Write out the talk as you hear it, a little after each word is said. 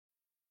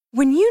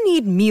When you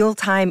need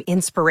mealtime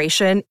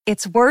inspiration,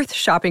 it's worth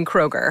shopping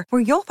Kroger,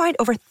 where you'll find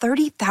over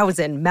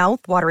 30,000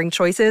 mouth-watering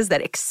choices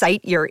that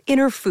excite your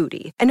inner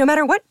foodie. And no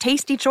matter what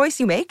tasty choice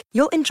you make,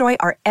 you'll enjoy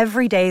our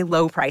everyday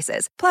low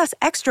prices, plus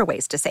extra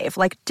ways to save,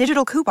 like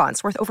digital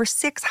coupons worth over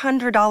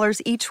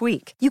 $600 each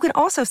week. You can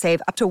also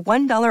save up to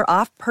 $1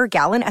 off per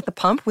gallon at the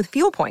pump with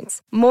fuel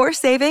points. More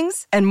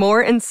savings and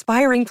more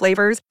inspiring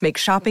flavors make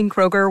shopping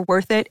Kroger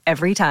worth it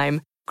every time.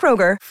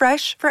 Kroger,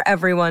 fresh for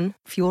everyone.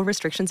 Fuel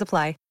restrictions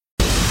apply.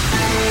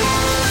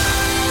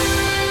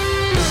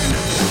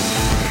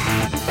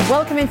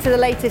 Welcome into the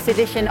latest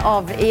edition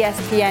of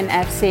ESPN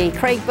FC.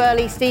 Craig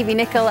Burley, Stevie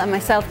Nicol and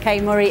myself,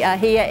 Kay Murray, are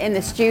here in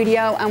the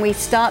studio, and we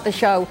start the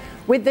show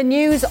with the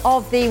news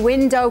of the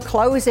window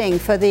closing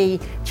for the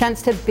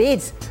chance to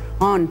bid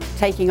on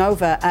taking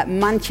over at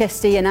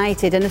Manchester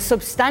United, and a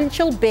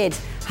substantial bid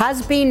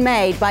has been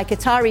made by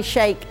Qatari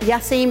Sheikh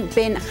Yassim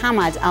bin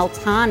Hamad Al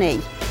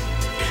Thani.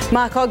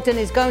 Mark Ogden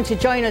is going to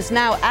join us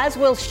now, as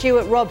will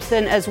Stuart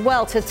Robson as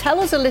well, to tell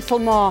us a little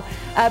more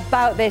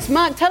about this.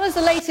 Mark, tell us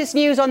the latest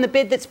news on the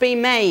bid that's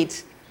been made.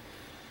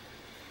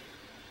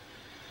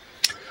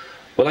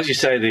 Well, as you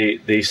say,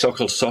 the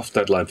so-called soft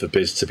deadline for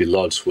bids to be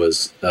lodged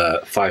was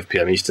 5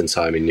 p.m. Eastern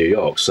time in New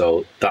York.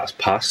 So that's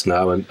passed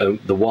now, and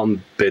the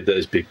one bid that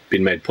has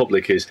been made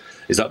public is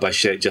that by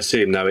Sheikh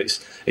Yassim. Now it's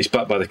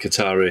backed by the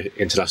Qatari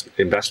International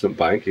Investment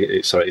Bank,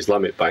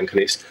 Islamic Bank,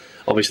 and it's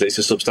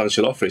a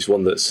substantial offer. It's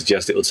one that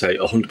suggests it will take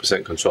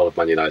 100% control of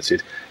Man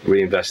United,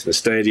 reinvest in the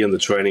stadium, the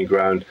training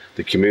ground,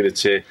 the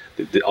community,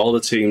 all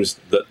the teams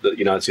that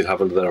United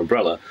have under their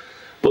umbrella.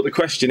 But the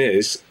question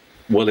is,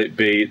 will it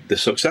be the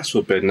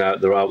successful bid? Now,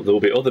 there will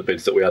be other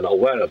bids that we are not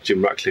aware of.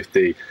 Jim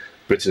Ratcliffe,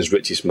 Britain's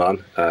richest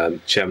man,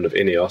 chairman of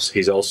INEOS,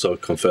 he's also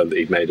confirmed that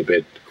he'd made a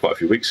bid quite a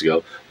few weeks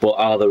ago. But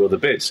are there other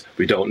bids?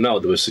 We don't know.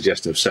 There was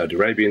suggestion of Saudi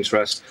Arabia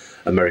interest,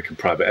 American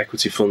private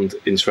equity fund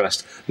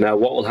interest. Now,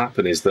 what will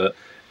happen is that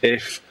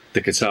if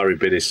the Qatari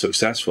bid is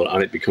successful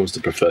and it becomes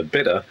the preferred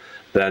bidder,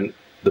 then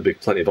there'll be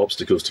plenty of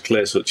obstacles to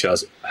clear, such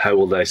as how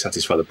will they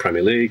satisfy the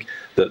Premier League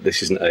that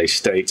this isn't a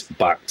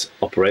state-backed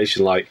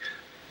operation like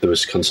there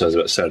was concerns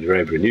about Saudi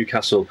Arabia and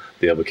Newcastle.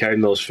 They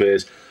overcame those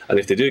fears, and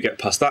if they do get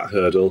past that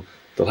hurdle,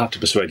 they'll have to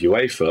persuade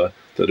UEFA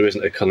that there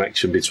isn't a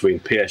connection between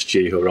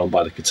PSG, who are owned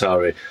by the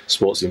Qatari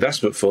Sports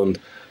Investment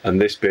Fund,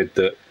 and this bid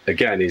that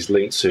again is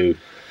linked to,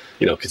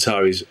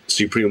 Qatari's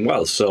supreme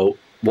wealth. So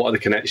what are the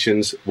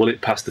connections? Will it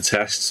pass the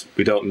tests?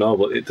 We don't know,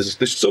 but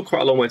there's still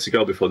quite a long way to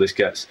go before this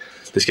gets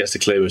the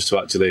clearance to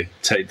actually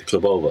take the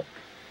club over.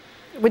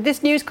 With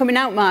this news coming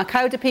out, Mark,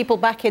 how do people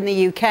back in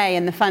the UK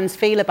and the fans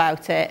feel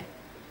about it?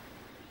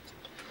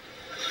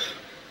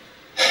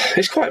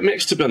 It's quite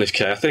mixed, to be honest,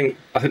 Kay. I think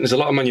there's a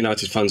lot of Man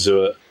United fans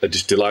who are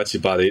just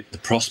delighted by the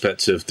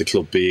prospect of the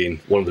club being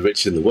one of the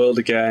richest in the world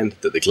again,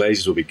 that the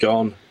Glazers will be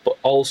gone. But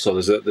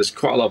also there's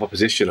quite a lot of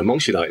opposition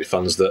amongst United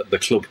fans that the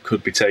club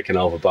could be taken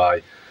over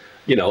by,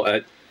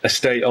 a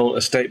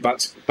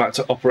state-backed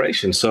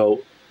operation.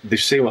 So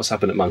they've seen what's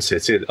happened at Man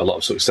City, a lot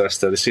of success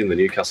there. They've seen the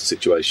Newcastle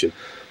situation.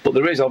 But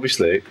there is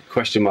obviously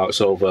question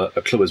marks over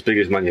a club as big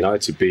as Man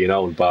United being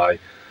owned by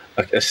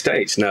a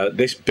state. Now,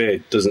 this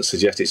bid doesn't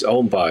suggest it's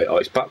owned by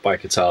or it's backed by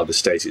Qatar, the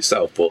state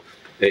itself, but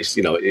it's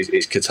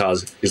it's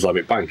Qatar's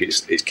Islamic Bank.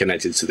 It's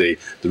connected to the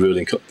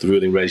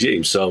ruling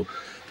regime. So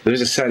there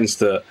is a sense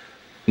that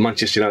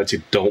Manchester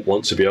United don't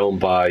want to be owned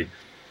by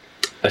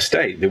a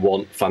state. They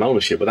want fan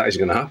ownership, but that isn't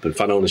going to happen.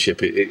 Fan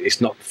ownership, it's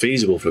not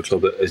feasible for a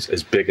club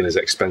as big and as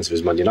expensive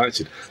as Man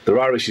United. There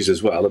are issues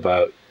as well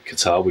about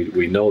Qatar.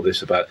 We know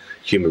this about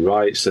human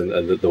rights and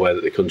the way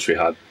that the country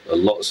had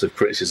lots of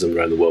criticism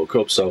around the World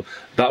Cup. So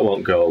that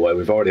won't go away.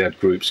 We've already had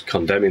groups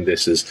condemning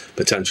this as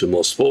potential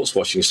more sports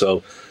washing.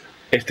 So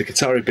if the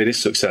Qatari bid is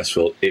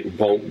successful, it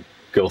won't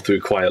go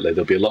through quietly.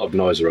 There'll be a lot of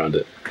noise around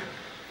it.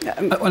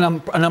 And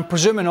I'm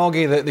presuming,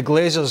 Augie, that the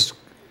Glazers,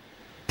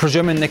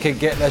 presuming they could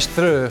get this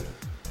through,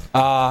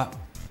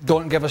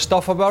 don't give a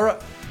stuff about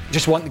it,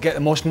 just want to get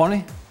the most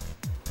money.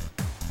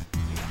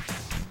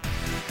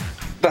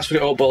 That's what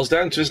it all boils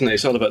down to, isn't it?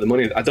 It's all about the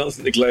money. I don't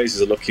think the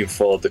Glazers are looking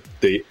for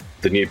the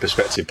new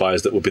prospective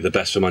buyers that will be the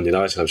best for Man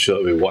United. I'm sure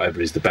it'll be whatever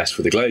is the best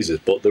for the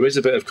Glazers. But there is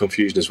a bit of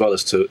confusion as well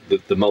as to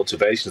the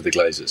motivation of the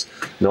Glazers.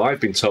 Now,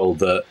 I've been told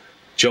that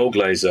Joe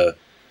Glazer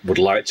would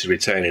like to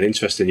retain an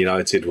interest in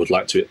United, would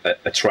like to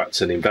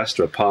attract an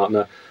investor, a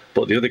partner,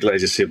 but the other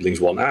Glazer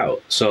siblings want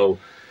out. So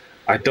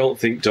I don't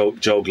think Joe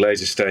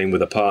Glazer staying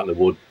with a partner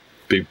would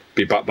be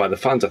backed by the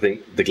fans. I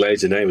think the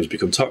Glazer name has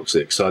become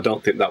toxic, so I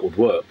don't think that would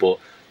work. But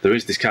there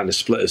is this kind of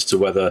split as to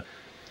whether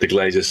the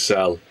Glazers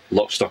sell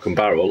lock, stock and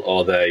barrel,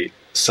 or they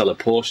sell a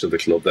portion of the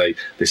club.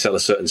 They sell a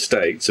certain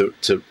stake to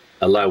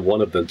allow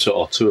one of them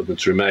or two of them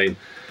to remain,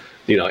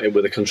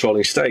 with a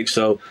controlling stake.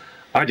 So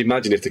I'd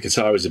imagine if the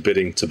Qataris are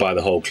bidding to buy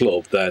the whole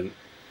club, then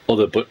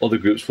other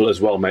groups will as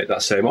well make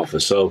that same offer.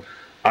 So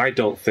I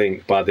don't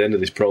think by the end of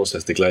this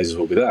process the Glazers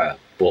will be there.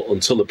 But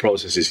until the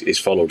process is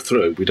followed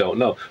through, we don't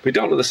know. We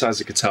don't know the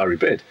size of the Qatari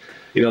bid.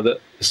 That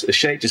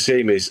Sheikh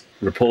Yassim is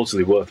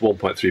reportedly worth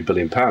 £1.3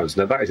 billion.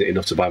 Now, that isn't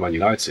enough to buy Man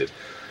United.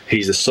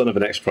 He's the son of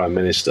an ex-Prime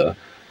Minister.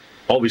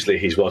 obviously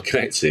he's well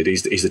connected.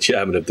 He's the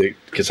chairman of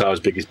Qatar's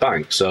biggest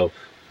bank. So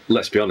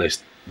let's be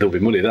honest, there'll be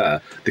money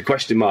there. The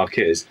question mark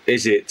is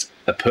it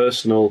a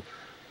personal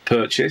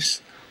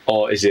purchase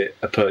or is it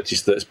a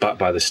purchase that's backed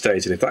by the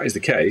state? And if that is the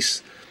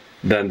case,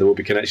 then there will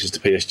be connections to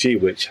PSG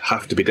which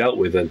have to be dealt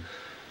with. And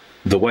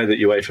the way that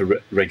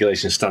UEFA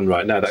regulations stand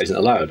right now, that isn't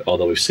allowed.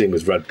 Although we've seen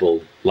with Red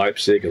Bull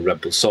Leipzig and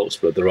Red Bull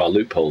Salzburg, there are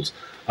loopholes.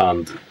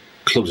 And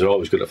clubs are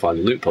always good at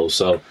finding loopholes.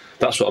 So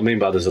that's what I mean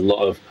by there's a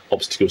lot of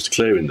obstacles to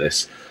clear in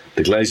this.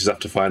 The Glazers have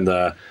to find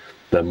their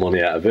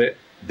money out of it.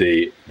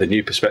 The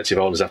new prospective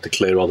owners have to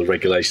clear all the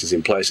regulations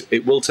in place.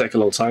 It will take a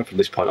long time from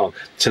this point on.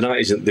 Tonight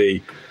isn't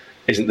the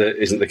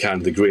kind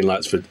of the green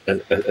lights for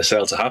a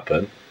sale to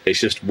happen. It's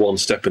just one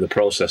step in the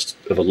process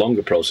of a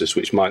longer process,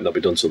 which might not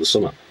be done till the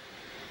summer.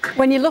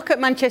 When you look at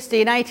Manchester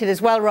United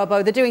as well,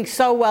 Robbo, they're doing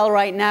so well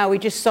right now. We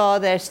just saw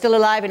they're still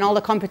alive in all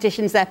the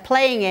competitions they're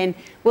playing in.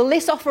 Will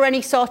this offer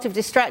any sort of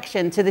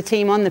distraction to the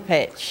team on the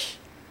pitch?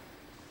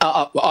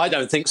 I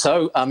don't think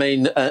so. I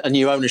mean, a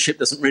new ownership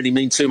doesn't really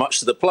mean too much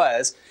to the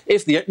players.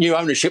 If the new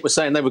ownership was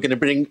saying they were going to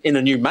bring in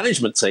a new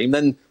management team,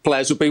 then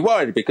players would be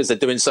worried because they're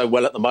doing so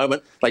well at the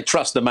moment. They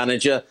trust the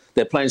manager.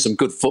 They're playing some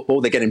good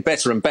football. They're getting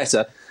better and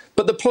better.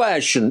 But the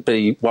players shouldn't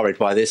be worried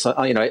by this.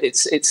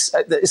 It's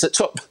a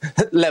top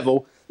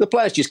level. The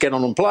players just get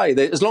on and play.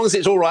 As long as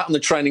it's all right on the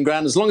training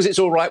ground, as long as it's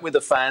all right with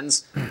the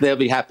fans, they'll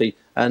be happy.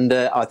 And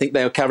I think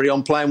they'll carry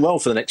on playing well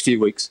for the next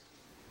few weeks.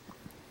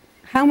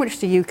 How much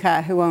do you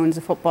care who owns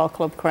a football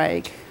club,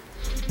 Craig?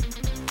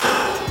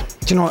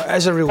 Do you know,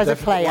 as a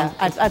player,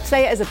 I'd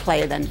say it as a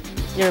player then.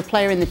 You're a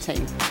player in the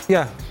team.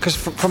 Yeah, because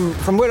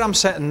from where I'm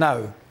sitting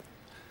now,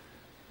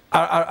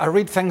 I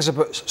read things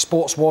about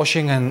sports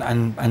washing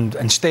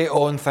and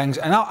state-owned things,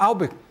 and I'll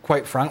be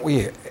quite frank with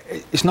you,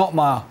 it's not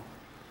my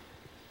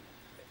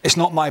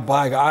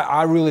bag.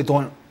 I really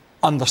don't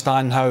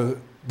understand how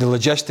the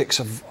logistics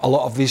of a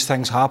lot of these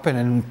things happen,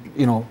 and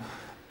you know,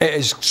 it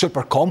is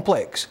super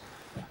complex.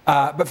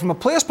 But from a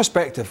player's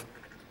perspective,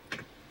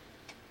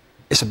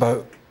 it's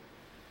about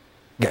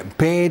getting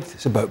paid,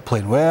 it's about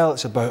playing well,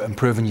 it's about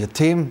improving your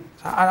team.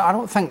 I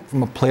don't think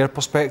from a player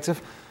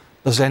perspective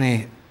there's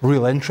any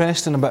real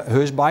interest in about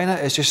who's buying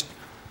it. It's just,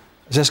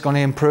 is this going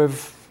to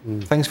improve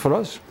things for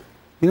us?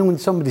 You know, when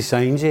somebody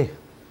signs you,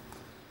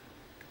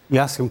 you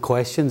ask them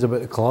questions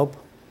about the club.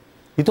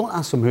 You don't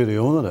ask them who the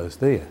owner is,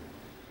 do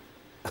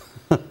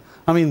you?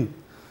 I mean,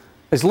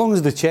 as long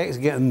as the cheque's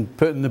getting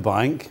put in the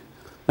bank,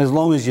 as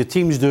long as your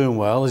team's doing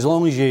well, as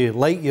long as you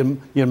like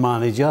your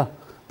manager,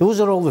 those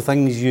are all the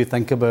things you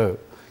think about.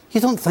 You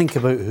don't think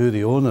about who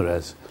the owner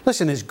is.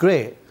 Listen, it's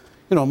great.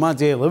 You know, my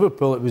day at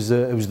Liverpool, it was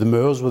the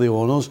Moors were the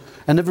owners,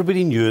 and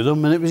everybody knew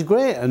them, and it was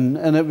great, and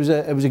it was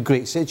a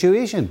great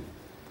situation.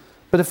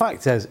 But the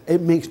fact is, it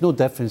makes no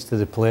difference to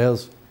the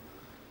players.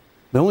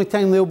 The only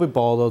time they'll be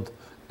bothered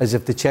is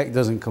if the cheque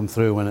doesn't come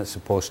through when it's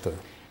supposed to.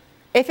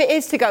 If it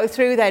is to go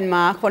through then,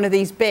 Mark, one of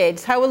these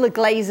bids, how will the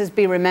Glazers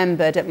be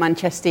remembered at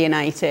Manchester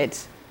United?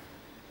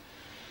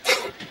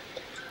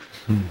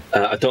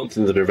 I don't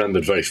think they'll be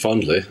remembered very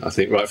fondly. I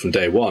think right from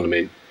day one, I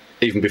mean,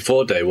 even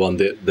before day one,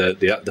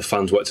 the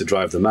fans wanted to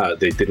drive them out.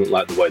 They didn't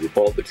like the way they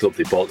bought the club.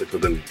 They bought the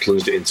club and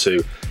plunged it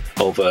into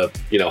over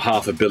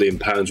 £500 million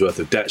worth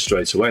of debt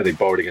straight away. They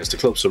borrowed against the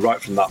club. So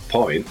right from that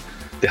point,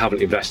 they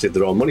haven't invested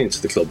their own money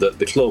into the club.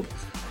 The club,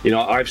 you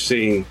know, I've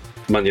seen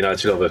Man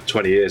United over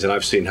 20 years, and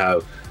I've seen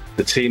how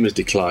the team has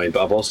declined,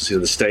 but I've also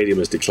seen the stadium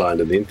has declined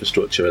and the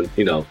infrastructure, and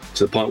you know,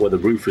 to the point where the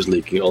roof is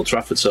leaking at Old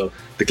Trafford. So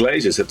the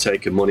Glazers have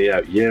taken money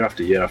out year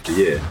after year after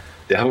year.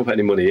 They haven't put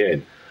any money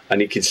in, and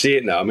you can see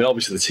it now. I mean,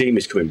 obviously the team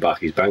is coming back,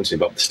 he's bouncing,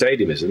 but the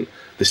stadium isn't.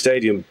 The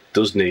stadium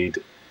does need,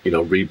 you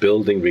know,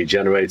 rebuilding,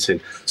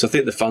 regenerating. So I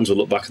think the fans will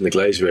look back on the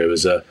Glazer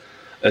era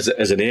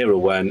as an era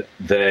when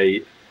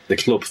the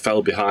club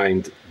fell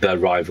behind their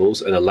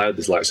rivals and allowed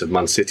the likes of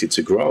Man City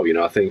to grow. You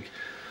know, I think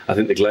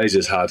the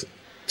Glazers had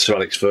Sir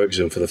Alex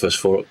Ferguson for the first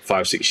 4,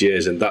 5, 6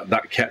 years, and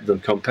that kept them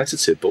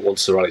competitive. But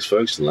once Sir Alex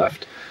Ferguson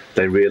left,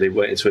 they really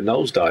went into a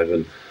nosedive.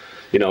 And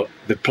you know,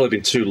 there've probably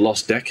been 2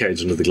 lost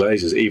decades under the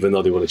Glazers, even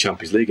though they won the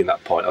Champions League in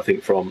that point. I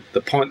think from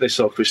the point they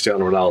saw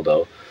Cristiano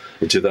Ronaldo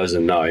in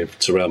 2009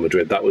 to Real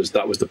Madrid, that was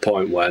the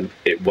point when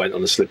it went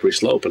on a slippery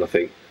slope, and I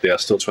think they are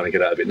still trying to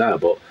get out of it now.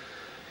 But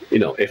you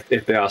know,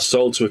 if they are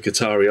sold to a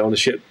Qatari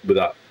ownership with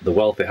the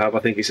wealth they have, I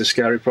think it's a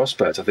scary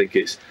prospect. I think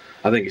it's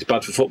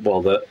bad for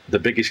football that the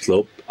biggest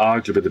club,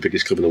 arguably the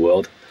biggest club in the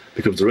world,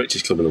 becomes the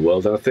richest club in the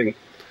world. And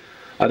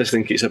I just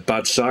think it's a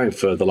bad sign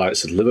for the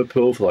likes of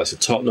Liverpool, for the likes of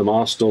Tottenham,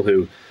 Arsenal,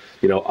 who,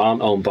 you know,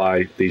 aren't owned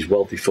by these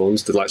wealthy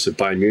funds, the likes of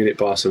Bayern Munich,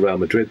 Barca, Real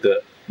Madrid,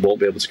 that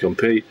won't be able to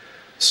compete.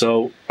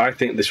 So I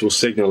think this will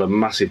signal a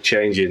massive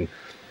change in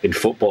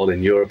football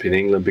in Europe, in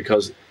England,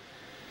 because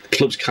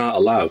clubs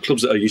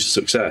that are used to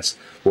success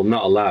will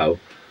not allow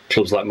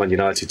clubs like Man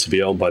United to be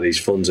owned by these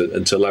funds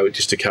and to allow it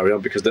just to carry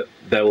on, because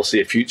they will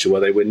see a future where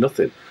they win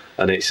nothing,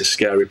 and it's a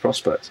scary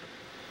prospect.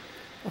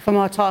 For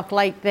more talk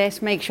like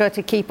this, make sure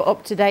to keep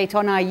up to date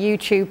on our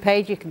YouTube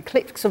page. You can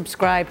click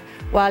subscribe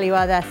while you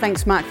are there.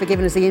 Thanks, Mark, for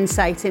giving us the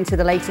insight into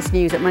the latest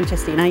news at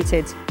Manchester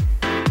United.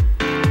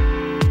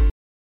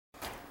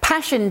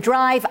 Passion,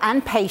 drive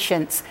and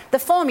patience. The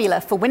formula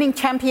for winning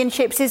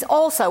championships is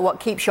also what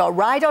keeps your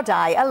ride or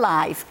die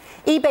alive.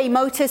 eBay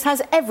Motors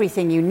has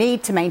everything you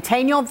need to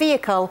maintain your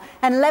vehicle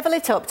and level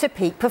it up to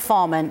peak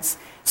performance.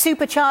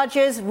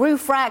 Superchargers,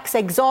 roof racks,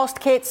 exhaust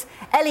kits,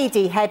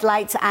 LED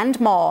headlights and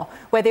more.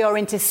 Whether you're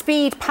into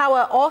speed,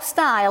 power or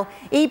style,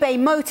 eBay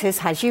Motors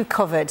has you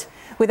covered.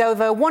 With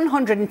over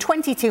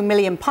 122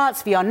 million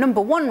parts for your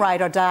number one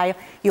ride or die,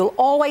 you'll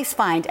always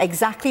find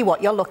exactly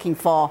what you're looking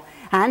for.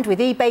 And with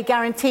eBay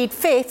Guaranteed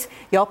Fit,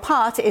 your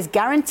part is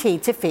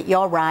guaranteed to fit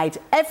your ride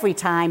every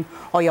time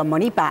or your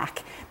money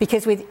back.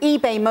 Because with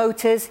eBay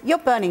Motors, you're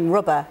burning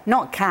rubber,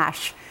 not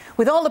cash.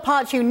 With all the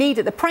parts you need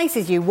at the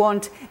prices you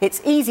want, it's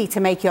easy to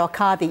make your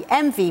car the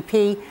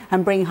MVP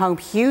and bring home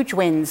huge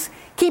wins.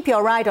 Keep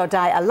your ride or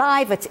die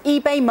alive at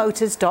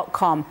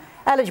ebaymotors.com.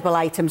 Eligible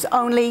items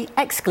only,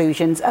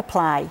 exclusions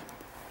apply.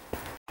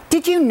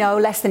 Did you know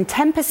less than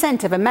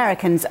 10% of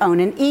Americans own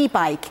an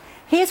e-bike?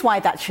 Here's why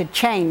that should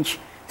change.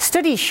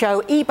 Studies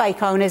show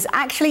e-bike owners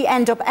actually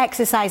end up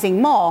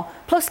exercising more,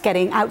 plus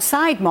getting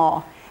outside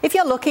more. If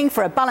you're looking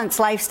for a balanced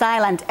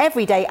lifestyle and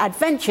everyday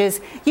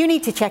adventures, you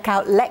need to check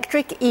out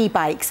Lectric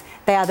e-bikes.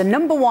 They are the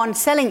 #1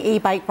 selling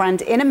e-bike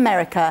brand in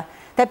America.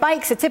 Their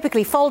bikes are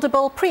typically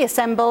foldable,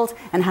 pre-assembled,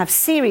 and have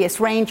serious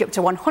range up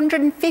to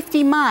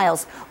 150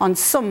 miles on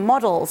some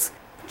models.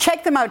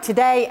 Check them out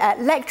today at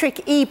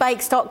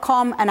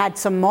lectricebikes.com and add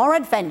some more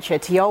adventure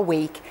to your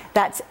week.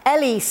 That's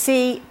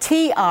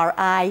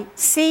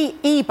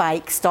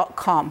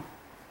lectricebikes.com.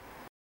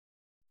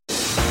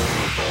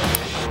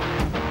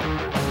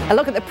 A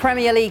look at the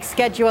Premier League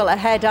schedule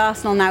ahead.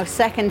 Arsenal now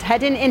second,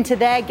 heading into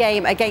their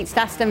game against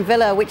Aston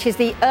Villa, which is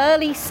the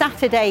early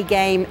Saturday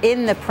game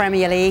in the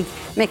Premier League.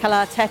 Mikel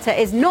Arteta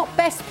is not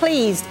best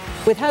pleased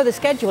with how the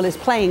schedule is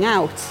playing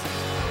out.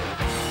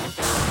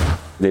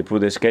 They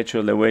put the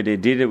schedule the way they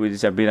did it, which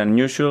is a bit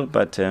unusual,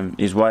 but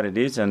it's what it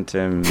is. And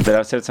there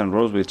are certain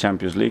rules with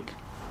Champions League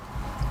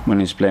when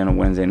it's playing on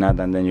Wednesday night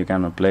and then you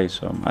cannot play.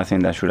 So I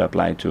think that should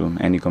apply to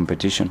any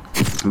competition.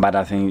 But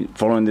I think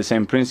following the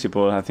same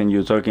principle, I think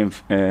you're talking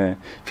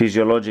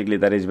physiologically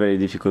that it's very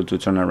difficult to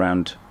turn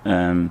around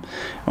on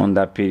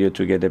that period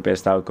to get the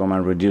best outcome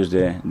and reduce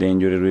the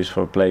injury risk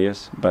for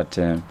players. But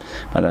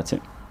that's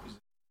it.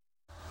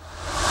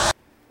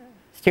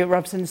 Stuart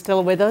Robson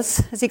still with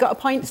us. Has he got a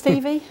point,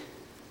 Stevie?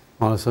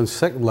 Honestly, I'm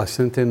sick of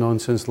listening to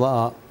nonsense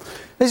like that.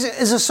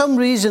 Is there some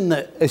reason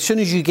that as soon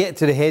as you get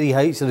to the heady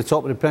heights at the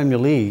top of the Premier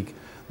League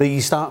that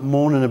you start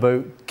moaning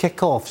about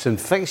kick-offs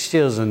and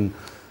fixtures and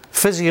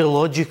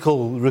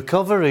physiological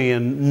recovery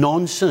and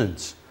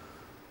nonsense?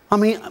 I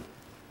mean,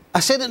 I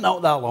said it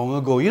not that long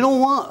ago. You know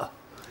what?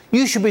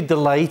 You should be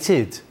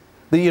delighted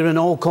that you're in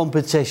all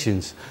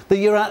competitions, that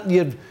you're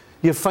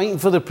fighting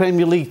for the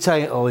Premier League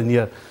title and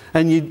you're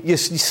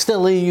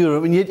still in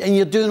Europe and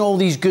you're doing all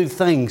these good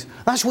things.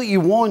 That's what you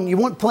want. You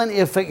want plenty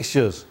of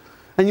fixtures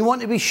and you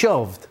want to be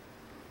shoved.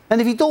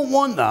 And if you don't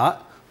want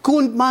that, go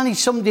and manage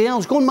somebody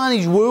else. Go and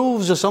manage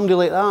Wolves or somebody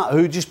like that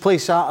who just play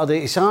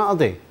Saturday to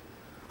Saturday.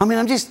 I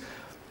mean,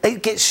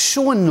 it gets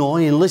so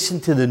annoying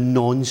listening to the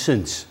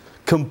nonsense,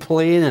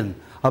 complaining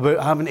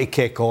about having to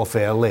kick off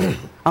early.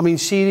 I mean,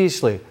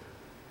 seriously,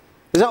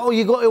 is that all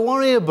you got to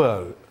worry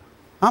about?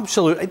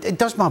 Absolutely, it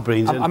does my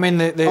brains in. I mean,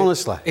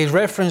 honestly. He's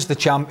referenced the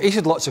champ. He's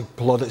had lots of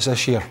plaudits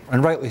this year,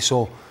 and rightly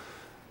so.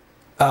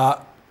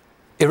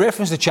 He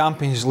referenced the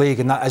Champions League,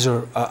 and that is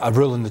a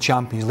rule in the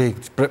Champions League.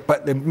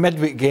 But the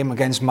midweek game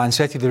against Man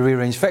City, the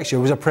rearranged fixture,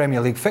 was a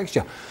Premier League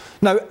fixture.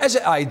 Now, is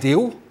it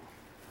ideal?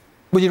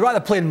 Would you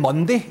rather play on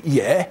Monday?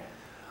 Yeah.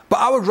 But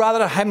I would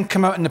rather him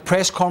come out in the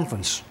press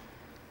conference.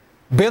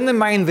 Bearing in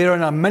mind they're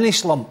in a mini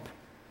slump,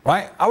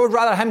 right? I would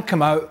rather him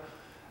come out.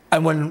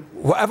 And when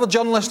whatever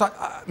journalist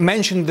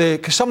mentioned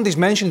because somebody's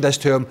mentioned this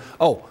to him,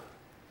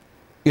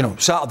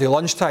 Saturday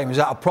lunchtime, is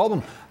that a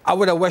problem? I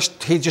would have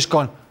wished he'd just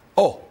gone,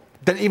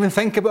 didn't even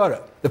think about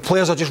it. The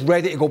players are just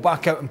ready to go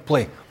back out and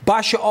play.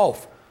 Bash it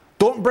off.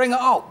 Don't bring it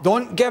up.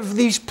 Don't give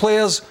these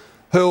players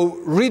who'll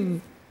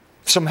read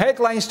some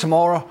headlines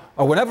tomorrow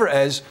or whenever it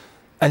is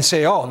and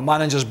say, the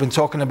manager's been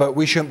talking about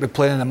we shouldn't be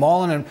playing in the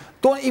morning. And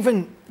don't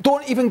even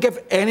give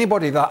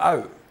anybody that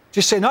out.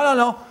 Just say,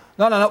 no,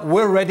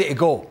 we're ready to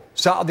go.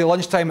 Saturday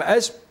lunchtime it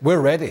is,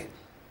 we're ready.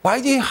 Why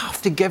do you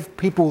have to give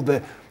people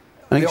the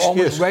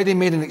almost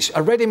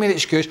ready-made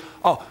excuse?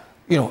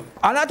 And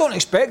I don't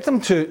expect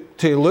them to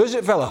lose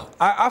it, Villa.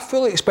 I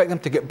fully expect them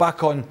to get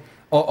back on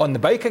the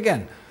bike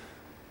again.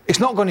 It's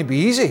not going to be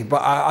easy,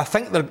 but I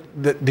think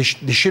that they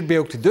should be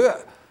able to do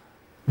it.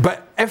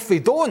 But if they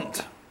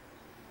don't,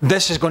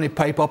 this is going to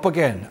pipe up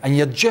again. And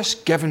you're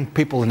just giving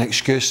people an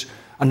excuse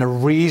and a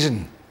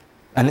reason.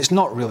 And it's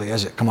not really,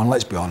 is it? Come on,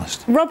 let's be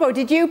honest. Robbo,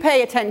 did you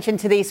pay attention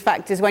to these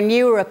factors when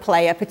you were a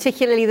player,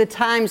 particularly the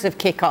times of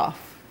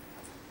kick-off?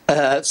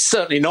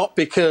 Certainly not,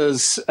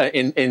 because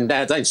in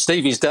our day,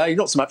 Stevie's day,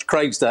 not so much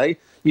Craig's day,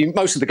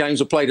 most of the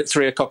games were played at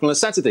 3 o'clock on a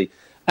Saturday.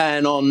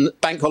 And on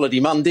bank holiday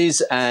Mondays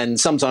and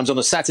sometimes on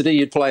a Saturday,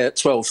 you'd play at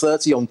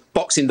 12:30. On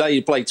Boxing Day,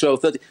 you'd play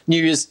 12:30.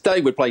 New Year's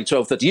Day, we'd play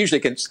 12:30. Usually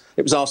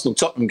it was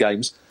Arsenal-Tottenham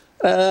games.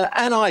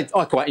 And I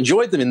quite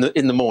enjoyed them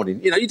in the morning.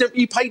 You know,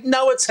 you paid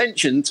no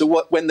attention to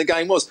when the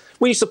game was.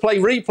 We used to play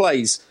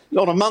replays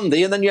on a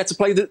Monday, and then you had to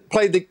play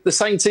the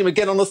same team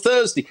again on a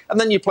Thursday, and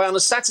then you play on a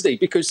Saturday,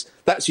 because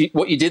that's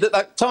what you did at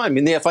that time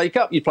in the FA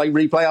Cup. You play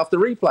replay after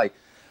replay.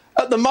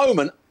 At the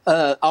moment,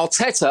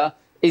 Arteta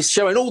is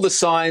showing all the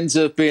signs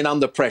of being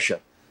under pressure.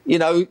 You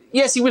know,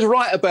 yes, he was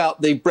right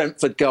about the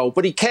Brentford goal,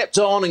 but he kept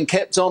on and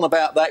kept on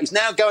about that. He's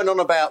now going on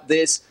about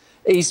this.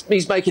 He's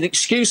making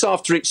excuse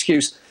after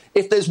excuse.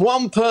 If there's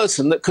one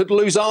person that could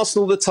lose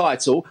Arsenal the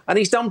title, and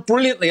he's done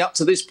brilliantly up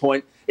to this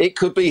point, it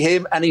could be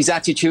him and his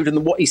attitude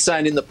and what he's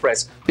saying in the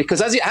press.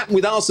 Because as it happened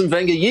with Arsene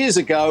Wenger years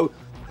ago,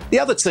 the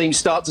other teams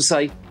start to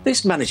say,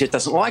 this manager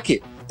doesn't like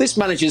it. This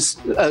manager's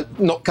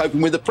not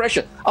coping with the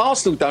pressure.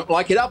 Arsenal don't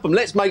like it up, and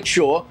let's make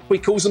sure we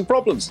cause them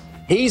problems.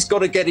 He's got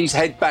to get his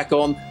head back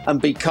on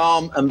and be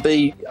calm and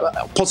be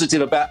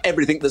positive about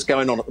everything that's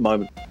going on at the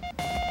moment.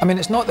 I mean,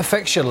 it's not the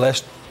fixture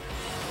list.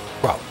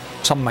 Well,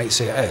 some might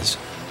say it is.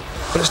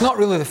 But it's not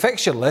really the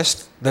fixture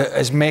list that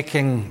is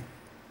making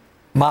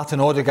Martin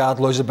Odegaard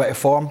lose a bit of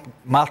form,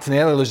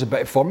 Martinelli lose a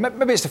bit of form.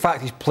 Maybe it's the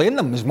fact he's playing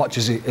them as much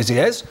as he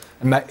is,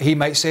 and he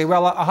might say,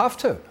 well, I have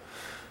to.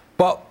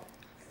 But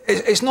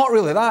it's not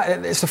really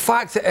that. It's the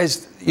fact that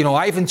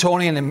Ivan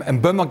Toney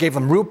and Boomer gave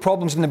them real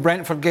problems in the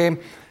Brentford game.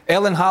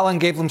 Erling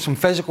Haaland gave them some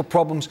physical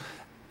problems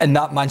in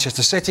that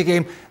Manchester City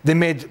game. They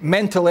made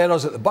mental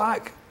errors at the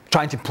back,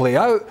 trying to play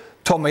out.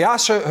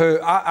 Tomiyasu, who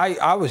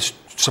I was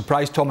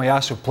surprised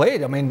Tomiyasu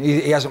played. I mean,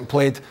 he hasn't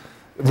played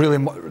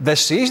really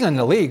this season in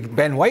the league.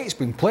 Ben White's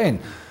been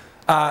playing.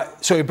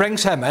 So he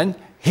brings him in.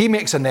 He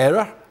makes an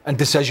error, and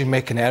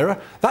decision-making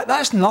error.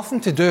 That's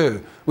nothing to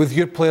do with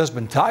your players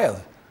being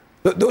tired.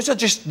 Those are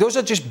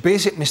just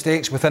basic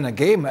mistakes within a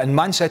game, and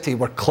Man City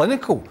were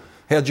clinical.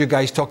 Heard you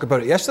guys talk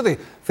about it yesterday.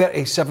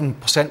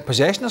 37%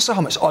 possession or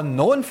something. It's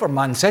unknown for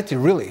Man City,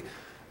 really,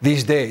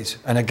 these days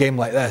in a game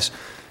like this.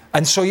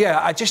 And so, yeah,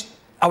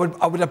 I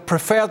would have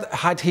preferred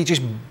had he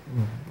just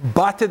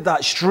batted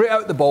that straight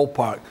out the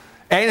ballpark.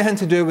 Anything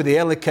to do with the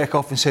early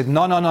kick-off, and said,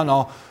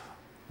 no.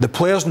 The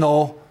players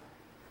know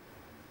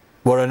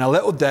we're in a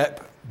little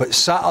dip, but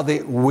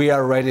Saturday we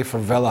are ready for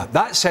Villa.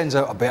 That sends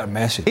out a better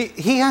message.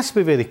 He has to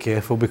be very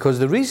careful, because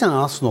the reason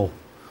Arsenal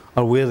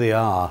are where they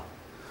are,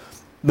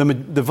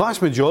 the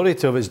vast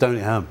majority of it's down to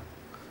him.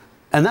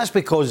 And that's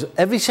because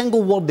every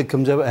single word that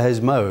comes out of his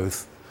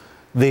mouth,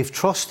 they've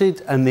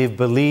trusted and they've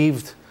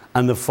believed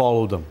and they've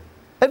followed him.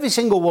 Every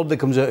single word that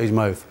comes out of his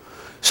mouth.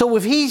 So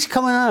if he's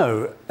coming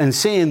out and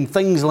saying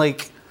things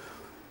like,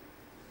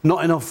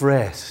 not enough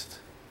rest,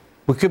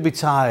 we could be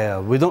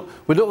tired, we don't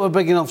have a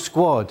big enough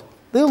squad,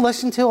 they'll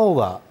listen to all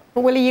that.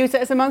 But will he use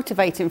it as a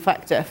motivating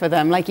factor for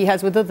them, like he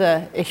has with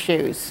other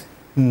issues?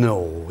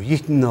 No.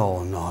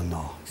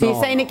 So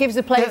you're saying it gives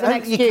the players an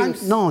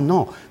excuse?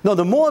 No.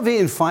 The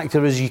motivating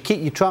factor is you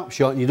keep your trap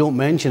shut and you don't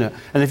mention it.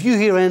 And if you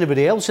hear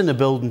anybody else in the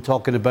building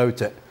talking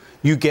about it,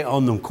 you get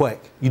on them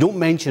quick. You don't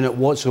mention it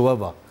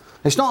whatsoever.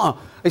 There's no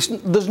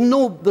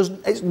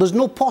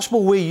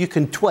possible way you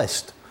can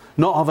twist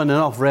not having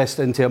enough rest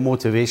into a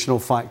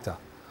motivational factor.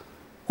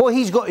 What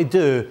he's got to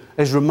do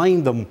is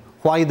remind them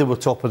why they were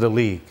top of the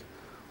league.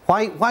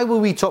 Why were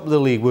we top of the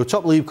league? We were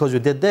top of the league because we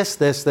did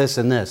this,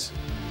 and this.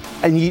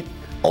 And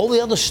all the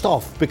other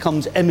stuff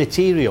becomes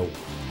immaterial.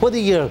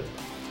 Whether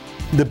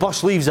the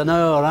bus leaves an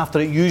hour after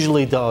it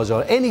usually does,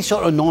 or any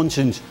sort of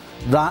nonsense,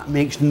 that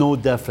makes no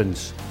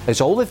difference. It's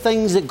all the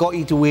things that got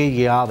you to where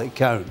you are that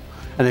count.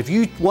 And if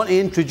you want to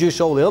introduce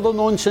all the other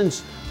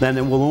nonsense, then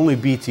it will only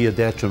be to your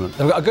detriment.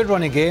 They've got a good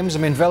run of games. I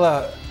mean,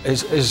 Villa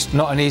is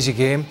not an easy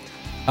game.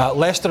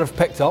 Leicester have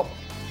picked up,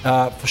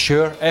 for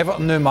sure.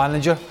 Everton, new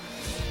manager.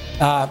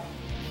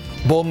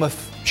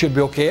 Bournemouth should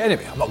be okay.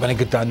 Anyway, I'm not going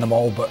to go down them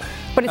all, but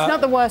it's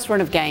not the worst run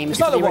of games. It's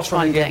not the worst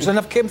run of games, and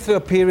they've came through a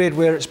period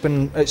where it's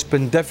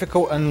been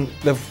difficult, and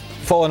they've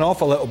fallen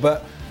off a little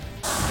bit.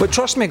 But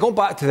trust me, go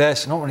back to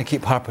this. I don't want to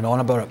keep harping on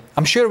about it.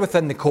 I'm sure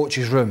within the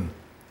coaches' room,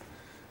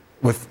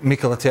 with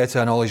Mikel Arteta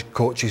and all his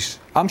coaches,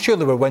 I'm sure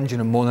they were whinging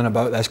and moaning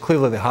about this.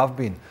 Clearly they have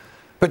been.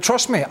 But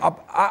trust me,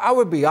 I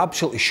would be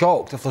absolutely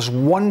shocked if there's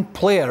one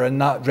player in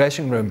that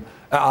dressing room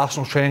at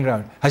Arsenal's training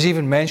ground has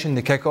even mentioned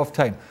the kick-off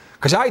time.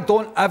 Because I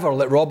don't ever,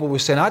 like Robbo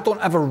was saying, I don't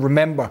ever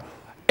remember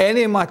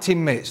any of my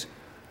teammates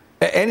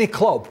at any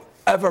club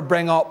ever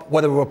bring up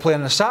whether we were playing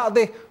on a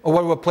Saturday or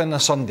whether we were playing on a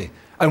Sunday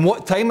and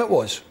what time it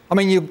was. I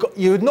mean,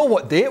 you would know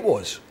what day it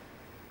was,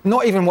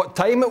 not even what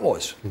time it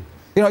was.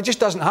 You know, it just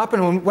doesn't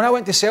happen. When I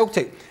went to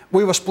Celtic,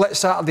 we were split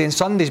Saturday and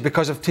Sundays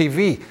because of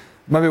TV.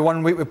 Maybe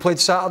one week we played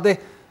Saturday,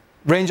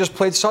 Rangers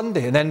played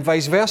Sunday, and then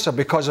vice versa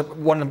because of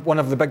one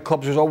of the big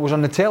clubs was always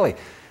on the telly.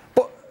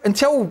 But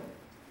until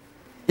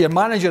your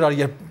manager or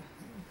your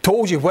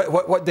told you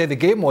what day the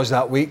game was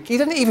that week, you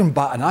didn't even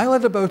bat an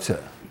eyelid about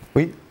it.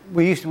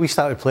 We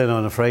started playing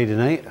on a Friday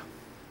night.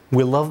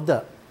 We loved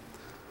it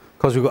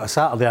because we got a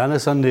Saturday and a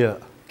Sunday.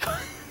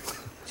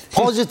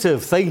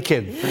 Positive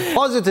thinking.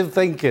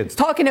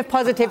 Talking of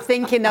positive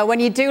thinking, though, when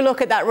you do look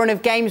at that run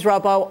of games,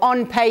 Robbo,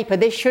 on paper,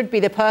 this should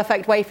be the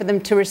perfect way for them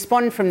to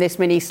respond from this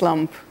mini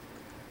slump.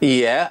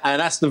 Yeah,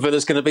 and Aston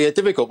Villa's going to be a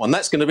difficult one.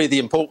 That's going to be the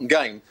important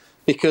game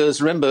because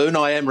remember,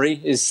 Unai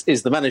Emery is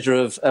the manager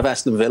of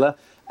Aston Villa,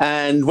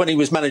 and when he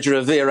was manager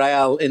of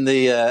Villarreal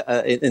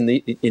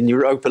in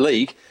Europa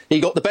League, he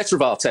got the better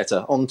of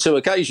Arteta on 2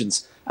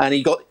 occasions, and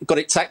he got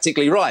it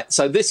tactically right.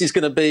 So this is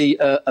going to be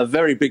a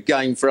very big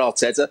game for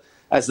Arteta,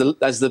 as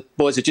the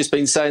boys have just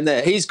been saying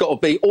there. He's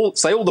got to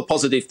say all the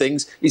positive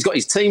things. He's got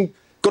his team.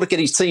 Got to get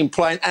his team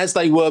playing as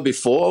they were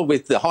before,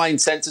 with the high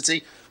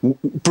intensity,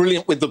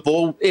 brilliant with the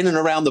ball, in and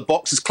around the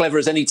box, as clever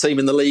as any team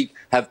in the league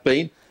have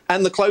been.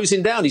 And the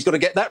closing down, he's got to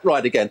get that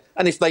right again.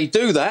 And if they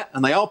do that,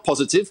 and they are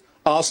positive,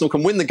 Arsenal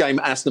can win the game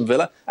at Aston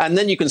Villa, and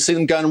then you can see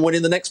them going and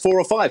winning the next 4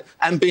 or 5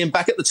 and being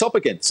back at the top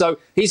again. So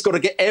he's got to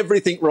get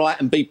everything right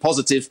and be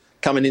positive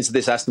coming into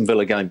this Aston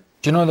Villa game.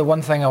 Do you know the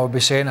one thing I would be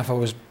saying if I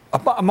was,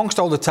 amongst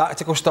all the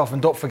tactical stuff,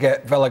 and don't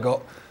forget Villa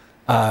got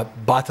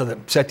battered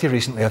at City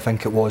recently, I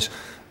think it was.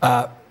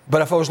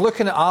 But if I was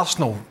looking at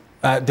Arsenal,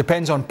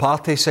 depends on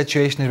Partey's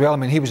situation as well. I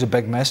mean, he was a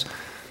big miss.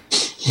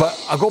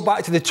 But I go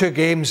back to the 2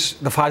 games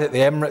they've had at the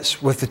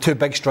Emirates with the 2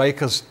 big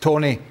strikers,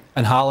 Tony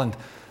and Haaland.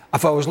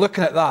 If I was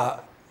looking at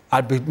that,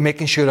 I'd be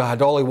making sure I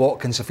had Ollie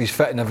Watkins, if he's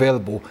fit and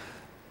available,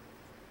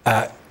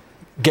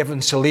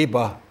 giving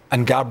Saliba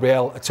and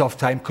Gabriel a tough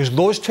time, because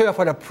those 2 have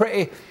had a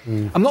pretty,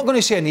 I'm not going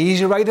to say an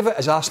easy ride of it,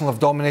 as Arsenal have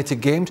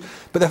dominated games,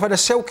 but they've had a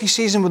silky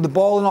season with the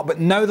ball and all, but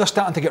now they're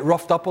starting to get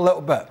roughed up a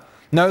little bit.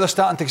 Now they're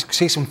starting to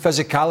see some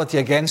physicality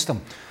against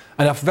them.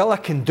 And if Villa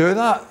can do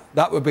that,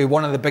 that would be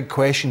one of the big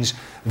questions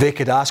they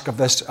could ask of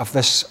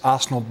this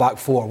Arsenal back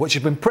 4, which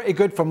has been pretty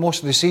good for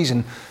most of the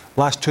season.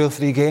 Last 2 or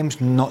 3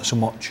 games, not so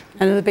much.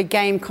 Another big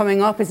game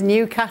coming up is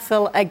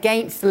Newcastle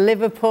against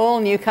Liverpool.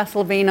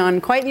 Newcastle been on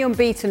quite the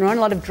unbeaten run,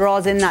 a lot of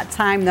draws in that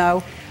time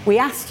though. We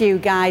asked you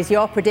guys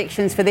your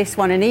predictions for this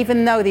one, and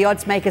even though the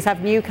odds makers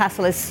have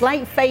Newcastle as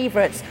slight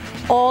favourites,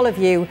 all of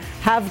you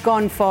have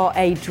gone for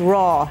a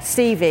draw.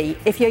 Stevie,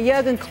 if you're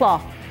Jurgen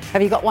Klopp,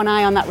 have you got one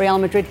eye on that Real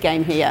Madrid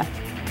game here?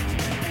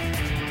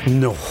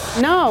 No.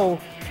 No?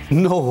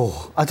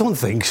 No, I don't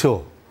think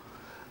so.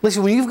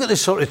 Listen, when you've got the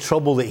sort of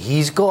trouble that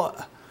he's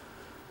got,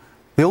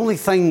 the only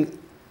thing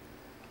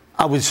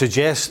I would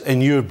suggest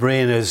in your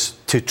brain is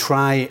to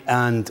try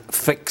and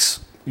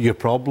fix your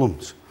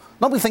problems.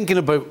 Not be thinking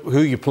about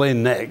who you're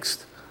playing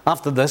next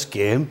after this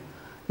game.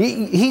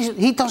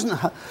 He doesn't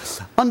have...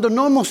 Under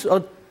normal...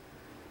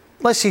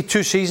 let's say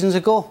 2 seasons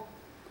ago,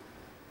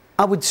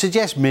 I would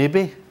suggest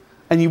maybe,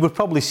 and you would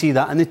probably see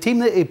that in the team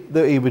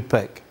that he would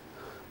pick.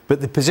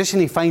 But the position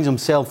he finds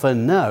himself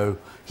in now,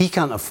 he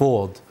can't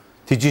afford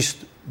to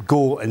just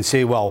go and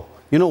say, well,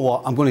 you know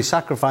what, I'm going to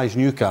sacrifice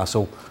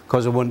Newcastle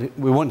because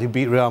we want to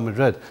beat Real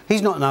Madrid.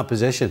 He's not in that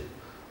position.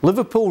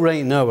 Liverpool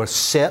right now are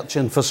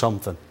searching for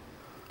something.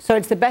 So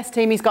it's the best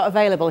team he's got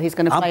available he's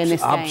going to play in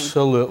this game?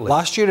 Absolutely.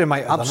 Last year he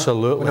might have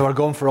absolutely done it, when they were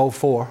going for all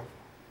 4. Do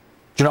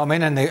you know what I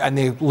mean? And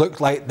they looked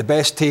like the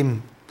best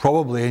team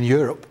probably in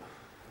Europe,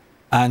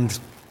 and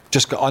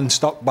just got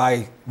unstuck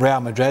by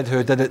Real Madrid,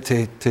 who did it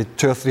to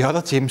 2 or 3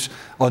 other teams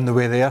on the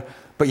way there.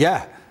 But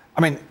yeah,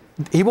 I mean,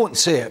 he won't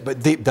say it,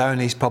 but deep down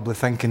he's probably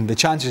thinking the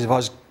chances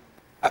of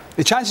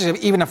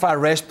even if I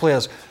rest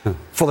players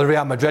for the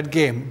Real Madrid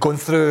game, going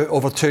through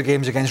over 2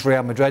 games against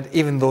Real Madrid,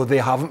 even though they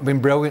haven't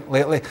been brilliant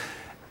lately,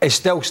 is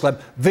still slim.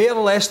 Their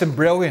less than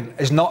brilliant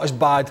is not as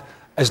bad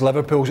as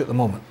Liverpool's at the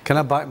moment. Can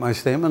I back my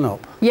statement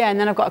up? Yeah, and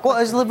then I've got a question.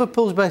 What is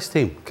Liverpool's best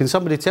team? Can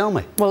somebody tell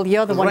me? Well,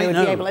 you're the one who would be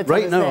able to tell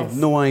us this. Right now,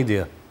 no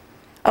idea.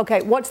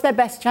 OK, what's their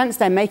best chance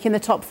then, making the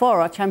top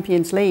 4 or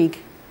Champions League?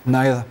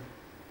 Neither.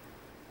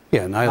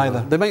 Yeah,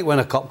 neither. They might win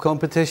a cup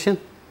competition.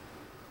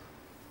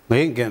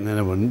 They ain't getting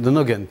anyone. They're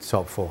not getting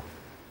top 4.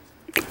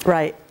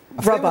 Right.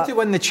 If they were to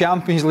win the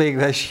Champions League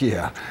this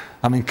year,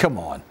 I mean, come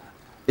on.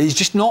 It's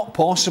just not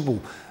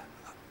possible.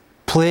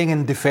 Playing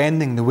and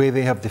defending the way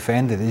they have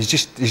defended is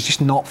just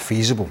not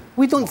feasible.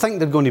 We don't think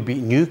they're going to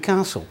beat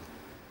Newcastle.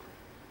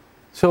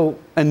 So,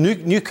 and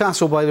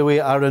Newcastle, by the way,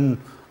 are in...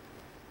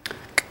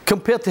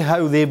 Compared to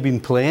how they've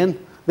been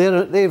playing,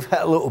 they've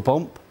hit a little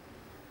bump.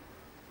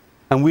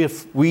 And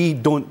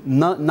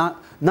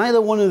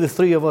neither one of the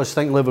 3 of us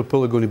think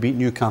Liverpool are going to beat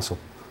Newcastle.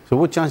 So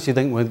what chance do you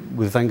think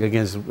we think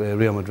against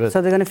Real Madrid?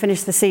 So they're going to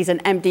finish the season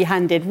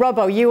empty-handed.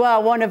 Robbo, you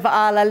are one of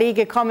our La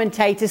Liga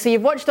commentators, so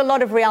you've watched a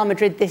lot of Real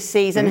Madrid this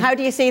season. How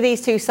do you see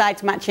these 2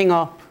 sides matching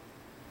up?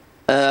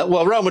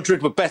 Well, Real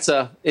Madrid were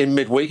better in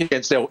midweek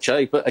against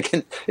Elche, but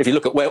again, if you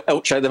look at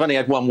Elche, they've only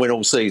had 1 win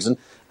all season,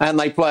 and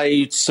they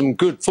played some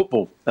good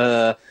football.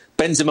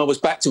 Benzema was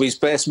back to his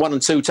best, 1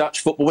 and 2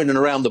 touch football in and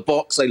around the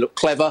box. They looked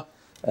clever.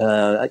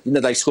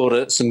 They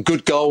scored some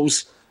good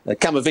goals.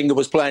 Camavinga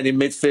was playing in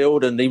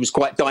midfield and he was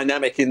quite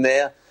dynamic in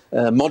there.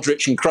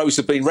 Modric and Kroos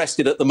have been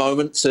rested at the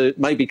moment to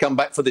maybe come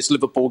back for this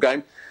Liverpool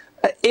game.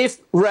 If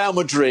Real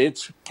Madrid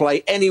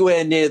play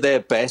anywhere near their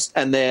best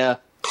and they're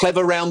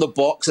clever round the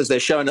box as they're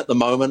showing at the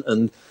moment,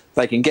 and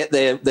they can get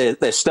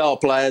their star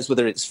players,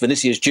 whether it's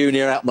Vinicius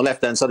Junior out on the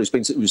left-hand side,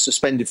 who's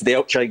suspended for the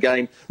Elche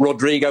game,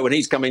 Rodrigo when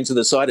he's come into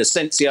the side,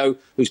 Asensio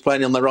who's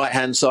playing on the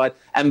right-hand side,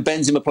 and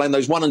Benzema playing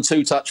those 1 and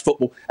 2 touch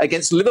football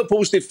against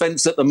Liverpool's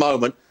defence at the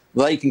moment.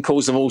 they can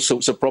cause them all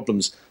sorts of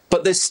problems.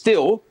 But there's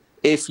still,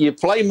 if you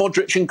play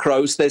Modric and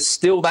Kroos, there's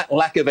still that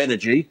lack of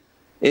energy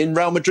in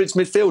Real Madrid's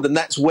midfield, and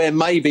that's where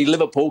maybe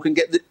Liverpool can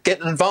get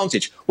an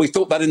advantage. We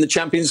thought that in the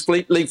Champions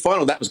League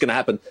final that was going to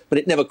happen, but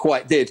it never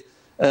quite did.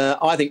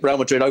 I think Real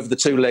Madrid over the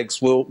 2 legs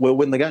will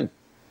win the game,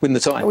 win the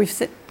tie.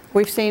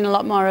 We've seen a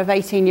lot more of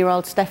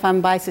 18-year-old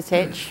Stefan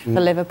Bajcetic for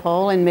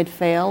Liverpool in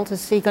midfield.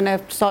 Is he going to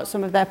sort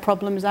some of their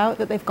problems out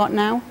that they've got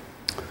now?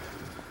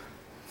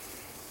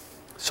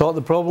 Sort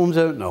the problems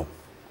out? No.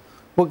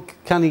 Well,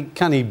 can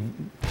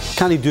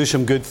he do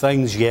some good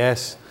things?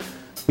 Yes.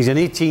 He's an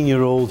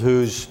 18-year-old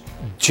who's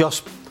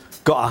just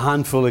got a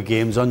handful of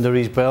games under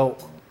his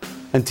belt,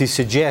 and to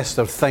suggest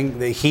or think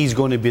that he's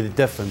going to be the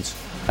difference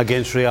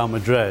against Real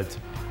Madrid,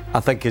 I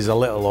think is a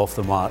little off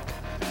the mark.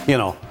 You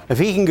know, if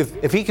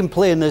he can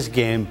play in this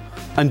game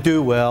and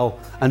do well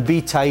and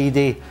be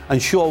tidy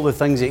and show all the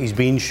things that he's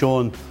been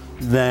shown,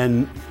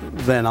 then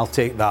I'll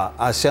take that.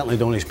 I certainly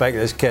don't expect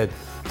this kid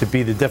to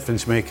be the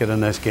difference maker in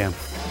this game.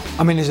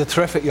 I mean, he's a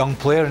terrific young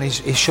player, and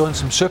he's shown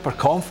some super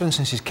confidence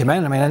since he's come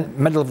in. I mean, in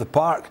the middle of the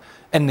park,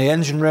 in the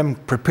engine room,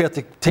 prepared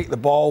to take the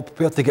ball,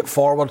 prepared to get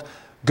forward,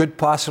 good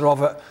passer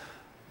of it.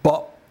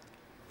 But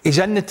he's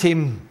in the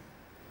team.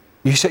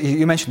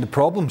 You mentioned the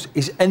problems.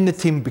 He's in the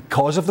team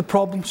because of the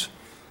problems,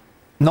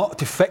 not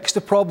to fix the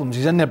problems.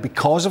 He's in there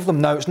because of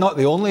them. Now, it's not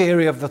the only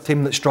area of the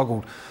team that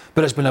struggled,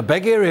 but it's been a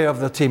big area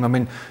of the team. I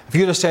mean, if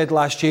you'd have said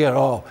last year,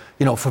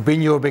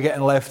 Fabinho would be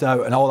getting left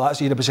out and all that,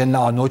 so you'd have been saying,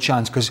 no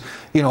chance, because,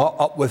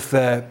 up with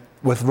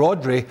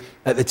Rodri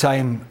at the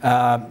time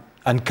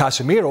and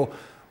Casemiro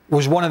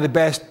was one of the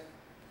best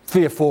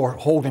 3 or 4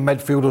 holding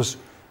midfielders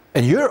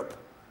in Europe.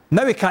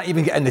 Now he can't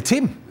even get in the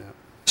team. Yeah.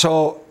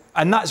 So,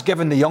 and that's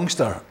given the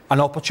youngster an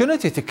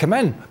opportunity to come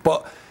in,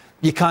 but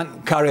you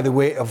can't carry the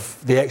weight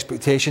of the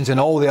expectations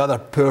and all the other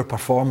poor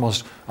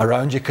performers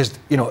around you, because,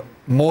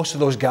 most of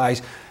those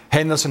guys,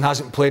 Henderson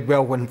hasn't played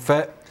well when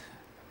fit,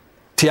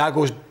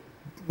 Thiago's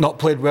not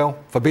played well,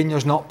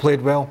 Fabinho's not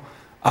played well,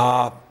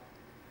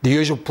 the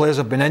usual players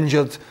have been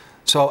injured,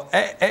 so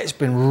it's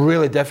been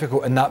really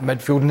difficult in that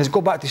midfield. And let's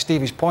go back to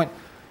Stevie's point,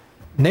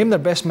 name their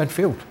best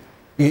midfield.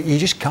 You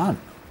just can't.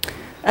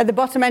 At the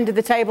bottom end of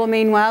the table,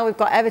 meanwhile, we've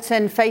got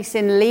Everton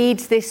facing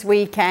Leeds this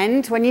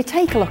weekend. When you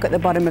take a look at the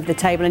bottom of the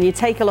table and you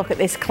take a look at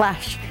this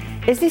clash,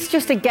 is this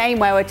just a game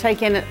where we're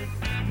taking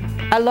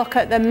a look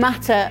at the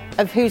matter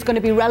of who's going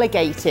to be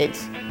relegated?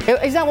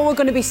 Is that what we're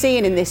going to be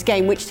seeing in this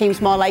game? Which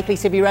team's more likely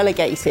to be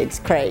relegated,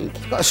 Craig?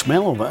 It's got a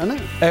smell of it,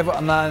 hasn't it?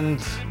 Everton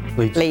and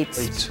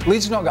Leeds.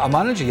 Leeds not got a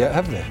manager yet,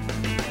 have they?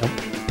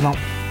 No.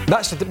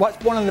 That's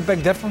one of the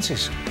big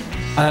differences.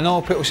 And I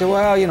know people say,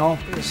 well,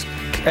 it's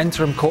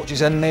interim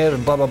coaches in there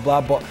and blah blah blah,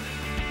 but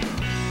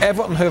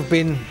Everton, who have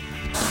been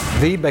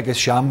the biggest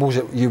shambles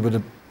that you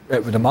would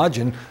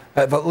imagine,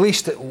 have at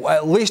least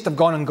have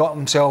gone and got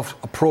themselves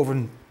a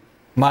proven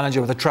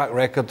manager with a track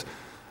record,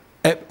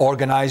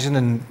 organising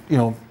and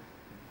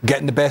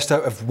getting the best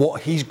out of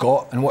what he's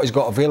got and what he's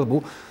got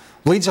available.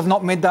 Leeds have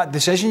not made that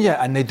decision yet,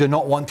 and they do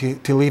not want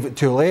to leave it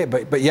too late.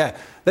 But yeah,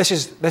 this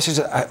is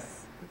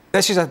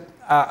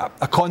a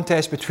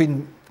contest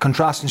between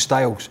contrasting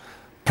styles.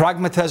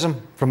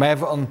 Pragmatism from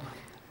Everton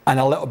and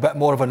a little bit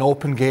more of an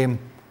open game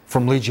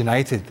from Leeds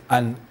United.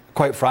 And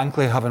quite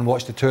frankly, having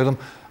watched the two of them,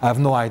 I have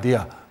no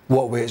idea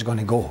what way it's going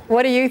to go.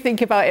 What do you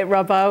think about it,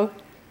 Robbo?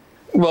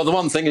 Well, the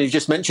one thing, and you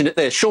just mentioned it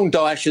there, Sean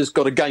Dyche has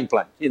got a game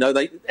plan.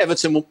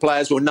 Everton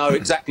players will know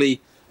exactly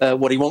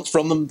what he wants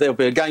from them. There'll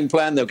be a game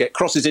plan. They'll get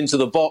crosses into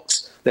the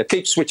box. They'll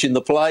keep switching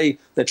the play.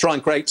 They'll try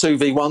and create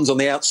 2v1s on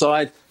the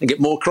outside and get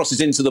more crosses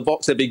into the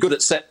box. They'll be good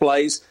at set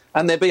plays.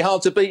 And they'll be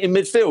hard to beat in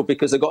midfield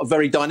because they've got a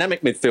very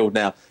dynamic midfield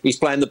now. He's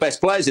playing the best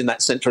players in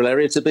that central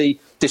area to be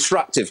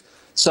disruptive.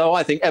 So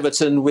I think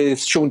Everton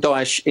with Sean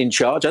Dyche in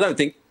charge, I don't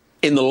think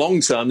in the long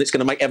term it's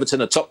going to make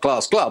Everton a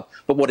top-class club.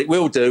 But what it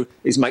will do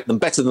is make them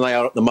better than they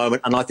are at the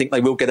moment. And I think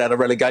they will get out of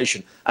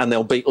relegation and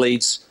they'll beat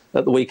Leeds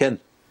at the weekend.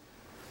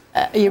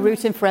 Are you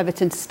rooting for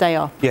Everton to stay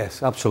up?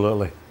 Yes,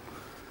 absolutely.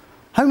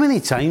 How many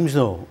times,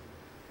 though?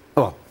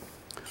 Well,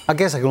 I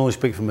guess I can only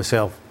speak for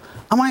myself.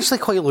 I'm actually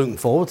quite looking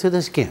forward to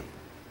this game.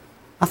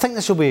 I think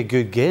this will be a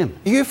good game.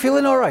 Are you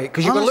feeling all right?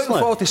 Because you've been looking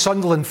forward to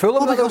Sunderland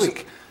Fulham the other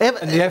week in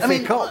the FA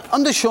Cup.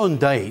 Under Sean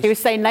Dyche... He was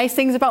saying nice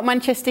things about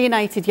Manchester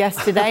United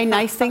yesterday,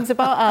 nice things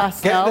about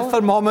Arsenal. Get the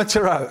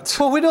thermometer out.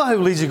 Well, we know how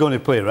Leeds are going to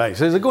play, right?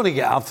 So they're going to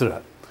get after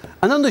it.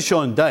 And under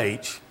Sean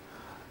Dyche,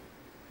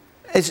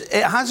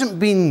 it hasn't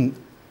been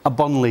a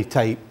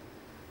Burnley-type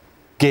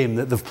game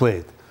that they've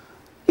played.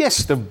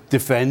 Yes, they've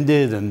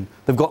defended and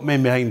they've got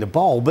men behind the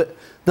ball, but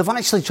they've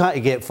actually tried to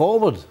get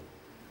forward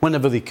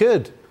whenever they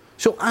could.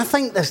 So I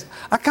think this...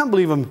 I can't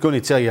believe I'm going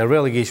to tell you a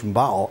relegation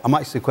battle. I'm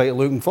actually quite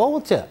looking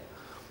forward to it.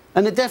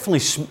 And it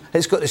definitely...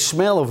 It's got the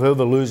smell of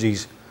whoever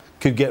loses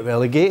could get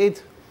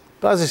relegated.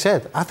 But as I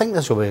said, I think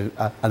this will be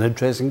an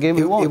interesting game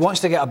to watch. He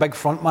wants to get a big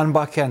front man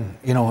back in,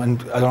 and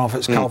I don't know if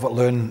it's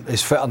Calvert-Lewin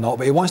is fit or not,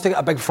 but he wants to get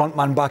a big front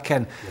man back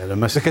in. Yeah,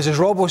 because as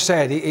Robbo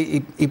said,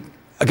 he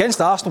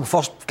against Arsenal,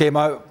 first came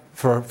out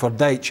for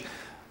Dyche,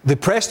 They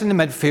pressed in the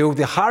midfield,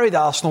 they harried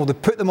Arsenal, they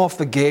put them off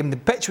the game, the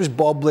pitch was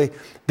bobbly,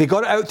 they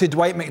got it out to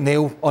Dwight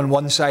McNeil on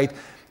one side.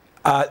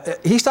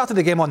 He started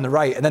the game on the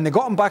right, and then they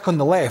got him back on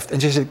the left and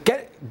just said,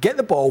 get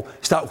the ball,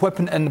 start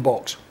whipping it in the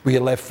box with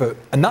your left foot.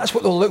 And that's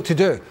what they'll look to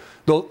do.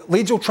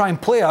 Leeds will try and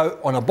play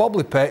out on a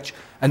bobbly pitch,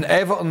 and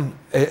Everton,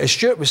 as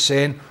Stuart was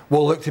saying,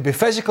 will look to be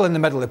physical in the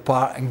middle of the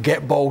park and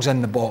get balls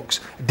in the box.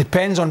 It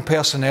depends on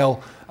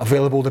personnel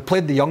available. They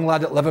played the young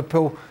lad at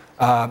Liverpool.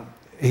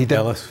 He did.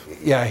 Ellis.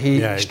 Yeah,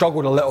 he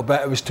struggled a little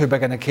bit. It was too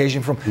big an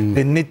occasion for him.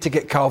 They need to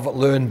get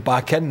Calvert-Lewin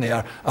back in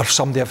there, or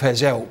somebody of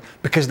his ilk,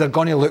 because they're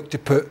going to look to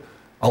put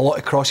a lot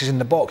of crosses in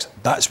the box.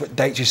 That's what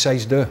Dyche's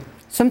sides do.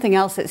 Something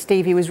else that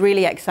Stevie was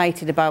really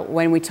excited about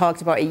when we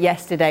talked about it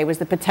yesterday was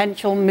the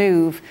potential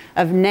move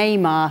of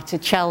Neymar to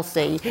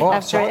Chelsea.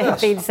 After it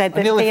had been said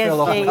that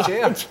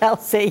PSG and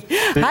Chelsea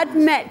had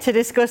met to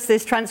discuss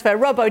this transfer.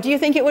 Robbo, do you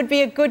think it would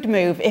be a good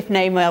move if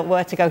Neymar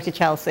were to go to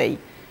Chelsea?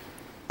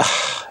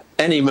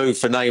 Any move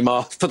for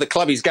Neymar, for the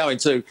club he's going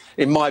to,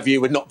 in my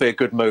view, would not be a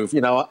good move.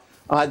 You know,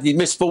 I had the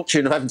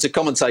misfortune of having to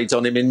commentate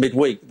on him in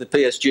midweek, the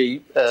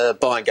PSG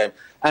Bayern game.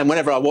 And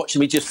whenever I watch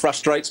him, he just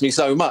frustrates me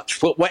so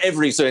much.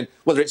 Whatever he's doing,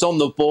 whether it's on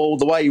the ball,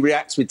 the way he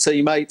reacts with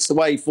teammates, the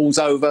way he falls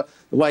over,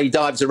 the way he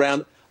dives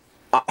around,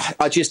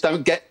 I just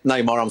don't get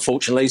Neymar,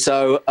 unfortunately.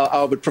 So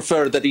I would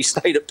prefer that he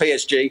stayed at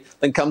PSG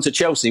than come to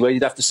Chelsea, where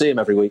you'd have to see him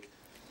every week.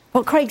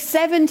 Well, Craig,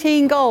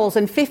 17 goals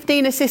and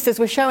 15 assists as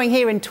we're showing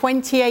here in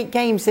 28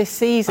 games this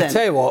season. I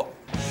tell you what,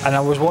 and I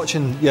was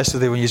watching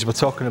yesterday when you were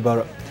talking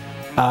about it,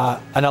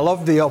 and I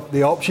loved the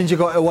options you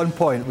got at one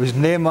point. It was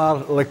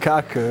Neymar,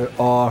 Lukaku,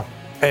 or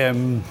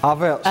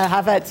Havertz.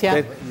 Havertz,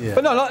 yeah.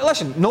 But no,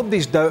 listen,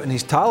 nobody's doubting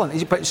his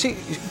talent. But see,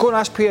 go and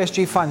ask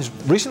PSG fans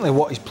recently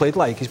what he's played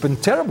like. He's been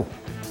terrible.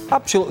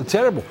 Absolutely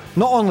terrible.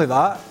 Not only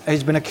that,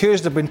 he's been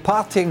accused of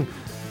partying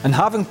and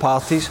having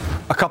parties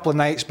a couple of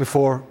nights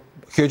before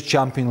huge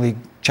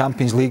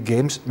Champions League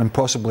games, and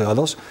possibly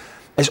others.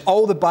 It's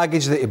all the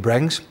baggage that he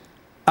brings.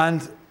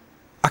 And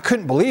I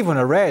couldn't believe when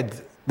I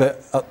read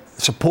that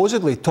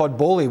supposedly Todd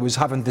Boehly was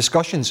having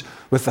discussions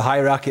with the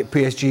hierarchy at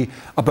PSG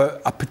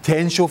about a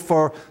potential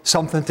for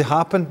something to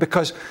happen,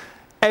 because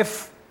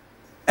if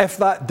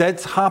that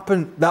did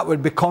happen, that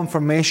would be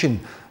confirmation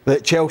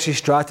that Chelsea's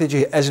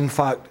strategy is in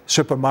fact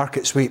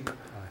supermarket sweep.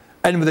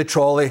 In with the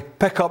trolley,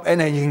 pick up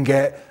anything you can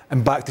get,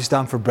 and back to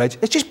Stamford Bridge.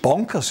 It's just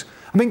bonkers.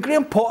 I mean,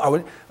 Graham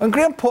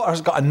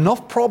Potter's got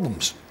enough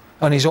problems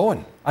on his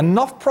own,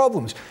 enough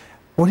problems.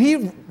 When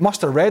he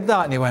must have read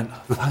that and he went,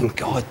 thank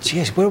God,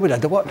 jeez, where would I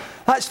do what?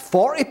 That's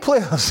 40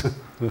 players.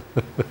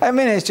 I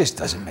mean, it just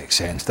doesn't make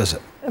sense, does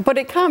it? But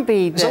it can't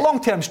be. It's a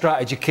long-term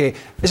strategy, Kay.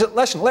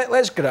 Listen,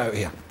 let's get out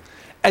here.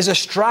 As a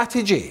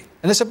strategy,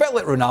 and it's a bit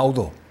like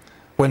Ronaldo,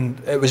 when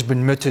it was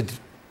been mooted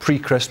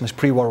pre-Christmas,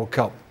 pre-World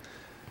Cup,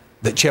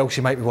 that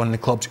Chelsea might be one of the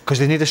clubs, because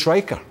they need a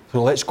striker,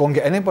 so let's go and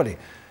get anybody.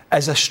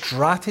 As a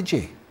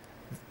strategy,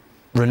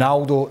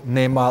 Ronaldo,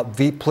 Neymar,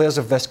 the players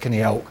of this kind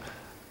of ilk,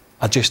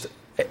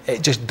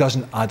 it just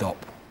doesn't add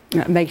up.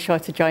 Make sure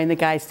to join the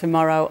guys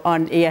tomorrow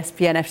on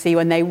ESPN FC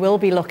when they will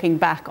be looking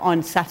back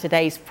on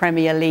Saturday's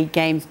Premier League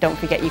games. Don't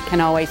forget, you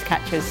can always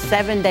catch us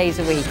 7 days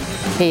a week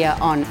here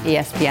on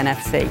ESPN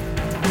FC.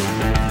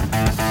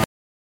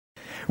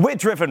 We're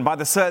driven by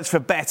the search for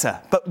better,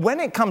 but when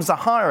it comes to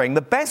hiring,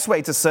 the best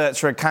way to search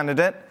for a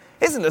candidate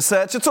isn't to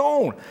search at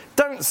all.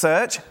 Don't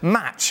search,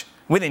 match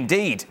with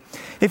Indeed.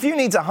 If you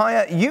need to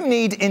hire, you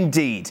need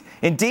Indeed.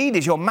 Indeed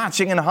is your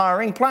matching and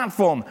hiring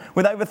platform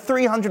with over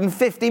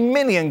 350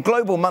 million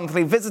global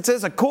monthly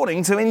visitors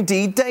according to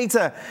Indeed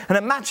data, and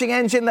a matching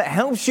engine that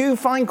helps you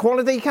find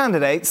quality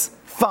candidates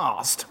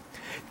fast.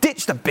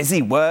 Ditch the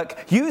busy work.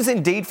 Use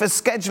Indeed for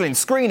scheduling,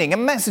 screening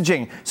and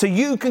messaging so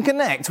you can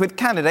connect with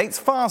candidates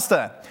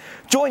faster.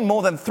 Join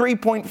more than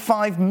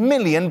 3.5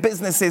 million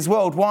businesses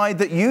worldwide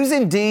that use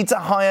Indeed to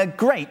hire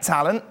great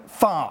talent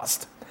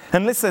fast.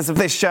 And listeners of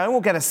this show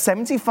will get a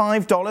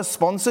 $75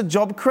 sponsored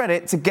job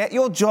credit to get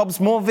your jobs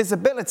more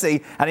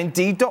visibility at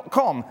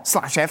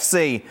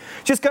Indeed.com/FC.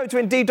 Just go to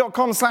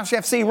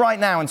Indeed.com/FC right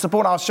now and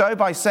support our show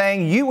by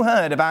saying you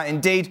heard about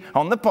Indeed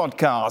on the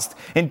podcast.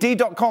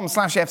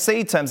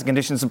 Indeed.com/FC, terms and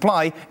conditions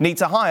apply. Need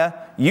to hire?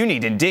 You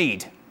need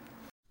Indeed.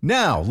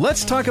 Now,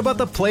 let's talk about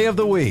the play of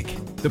the week.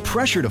 The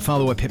pressure to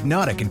follow up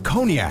Hypnotic and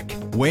Cognac,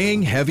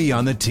 weighing heavy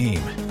on the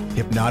team.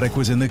 Hypnotic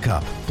was in the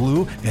cup,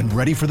 blue, and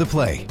ready for the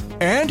play.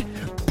 And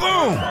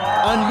boom!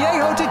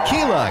 Añejo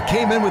Tequila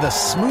came in with a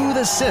smooth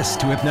assist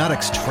to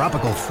Hypnotic's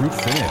tropical fruit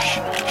finish.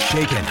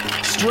 Shaken,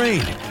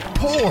 strained,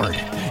 poured.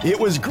 It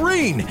was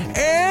green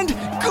and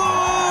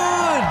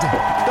good!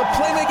 The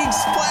playmaking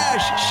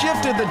splash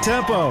shifted the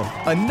tempo.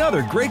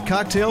 Another great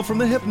cocktail from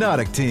the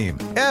Hypnotic team.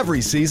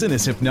 Every season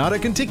is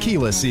Hypnotic and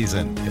Tequila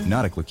season.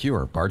 Hypnotic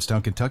Liqueur,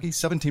 Bardstown, Kentucky,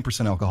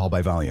 17% alcohol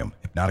by volume.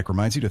 Hypnotic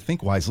reminds you to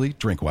think wisely,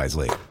 drink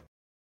wisely.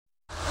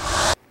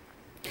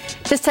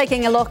 Just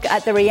taking a look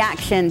at the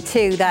reaction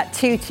to that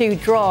 2-2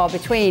 draw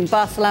between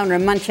Barcelona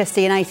and Manchester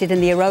United in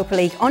the Europa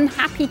League.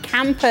 Unhappy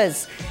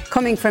campers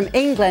coming from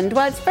England.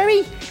 Well, it's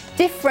very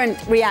different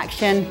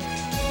reaction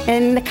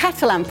In the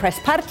Catalan press,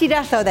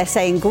 partidazo, they're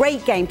saying,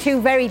 great game.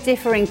 Two very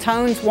differing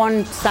tones.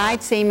 One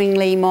side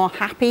seemingly more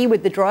happy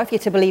with the draw, if you're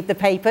to believe the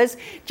papers.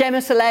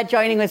 Gemma Soler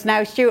joining us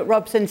now. Stuart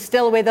Robson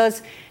still with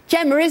us.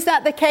 Gemma, is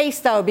that the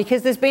case, though?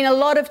 Because there's been a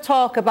lot of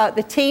talk about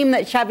the team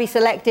that Xavi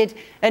selected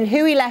and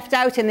who he left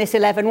out in this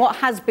 11. What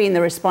has been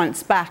the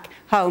response back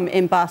home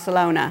in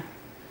Barcelona?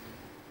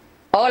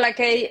 Well,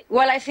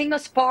 I think the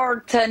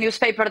sport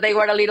newspaper, they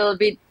were a little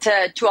bit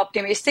too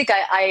optimistic.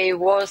 I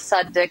was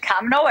at the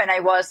Camp Nou and I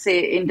was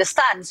in the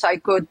stand, so I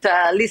could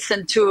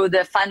listen to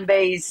the fan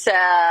base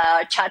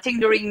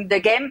chatting during the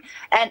game.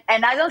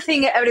 And I don't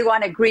think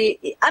everyone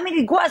agreed. I mean,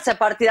 it was a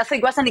partidazo.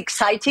 It was an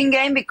exciting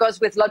game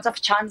because with lots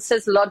of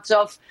chances, lots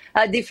of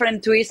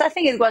different twists. I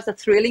think it was a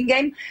thrilling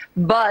game.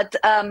 But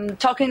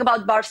talking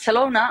about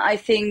Barcelona, I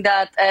think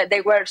that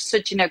they were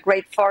such in a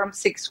great form,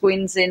 6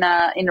 wins in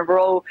a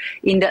row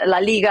in the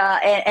La Liga,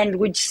 and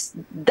which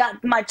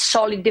that much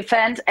solid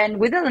defense, and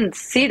we didn't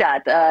see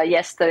that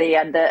yesterday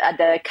at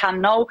the Camp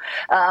Nou.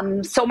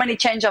 So many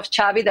change of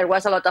Xavi. There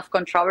was a lot of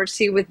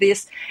controversy with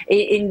this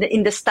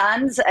in the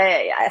stands.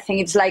 I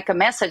think it's like a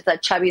message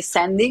that Xavi is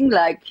sending,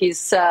 like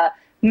his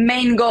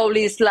main goal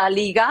is La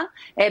Liga,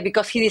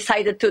 because he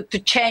decided to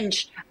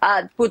change,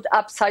 put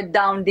upside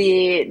down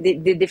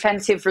the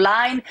defensive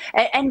line.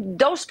 And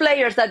those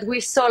players that we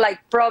saw, like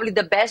probably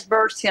the best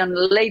version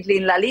lately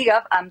in La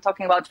Liga, I'm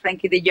talking about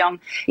Frenkie de Jong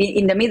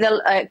in the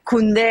middle,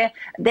 Koundé,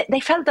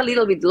 they felt a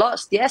little bit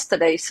lost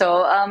yesterday.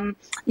 So,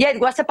 it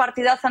was a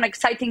partidazo, an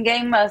exciting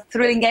game, a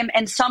thrilling game,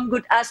 and some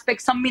good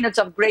aspects, some minutes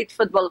of great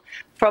football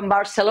from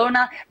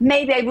Barcelona.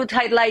 Maybe I would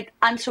highlight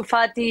Ansu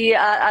Fati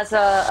as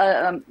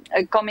a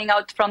coming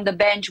out from the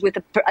bench with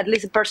at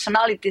least a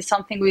personality,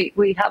 something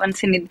we haven't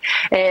seen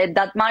it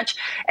that much.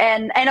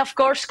 And of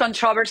course,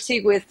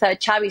 controversy with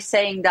Xavi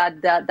saying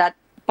that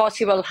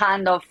possible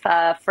hand of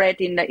Fred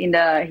in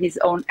his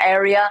own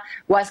area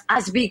was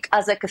as big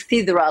as a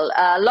cathedral.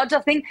 Lots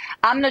of things.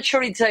 I'm not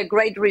sure it's a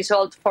great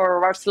result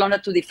for Barcelona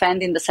to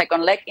defend in the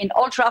second leg in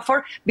Old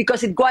Trafford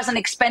because it was an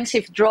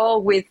expensive draw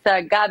with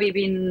Gavi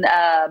being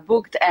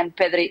booked and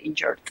Pedri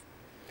injured.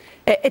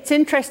 It's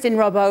interesting,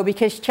 Robbo,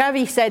 because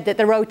Xavi said that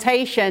the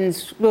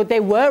rotations, well, they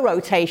were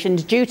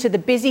rotations due to the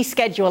busy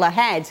schedule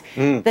ahead.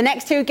 The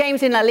next 2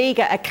 games in La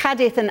Liga are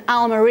Cadiz and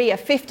Almeria,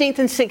 15th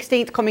and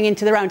 16th coming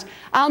into the round.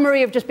 Almeria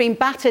have just been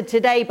battered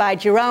today by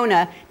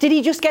Girona. Did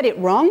he just get it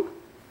wrong?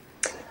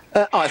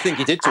 I think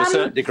he did to a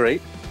certain degree.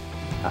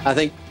 I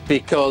think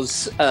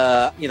because,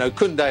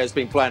 Koundé has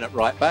been playing at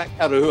right back,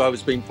 Araujo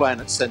has been playing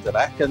at centre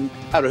back, and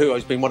Araujo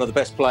has been one of the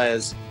best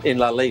players in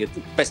La Liga,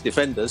 best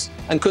defenders,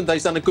 and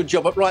Koundé's done a good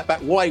job at right back.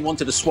 Why he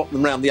wanted to swap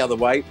them round the other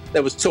way,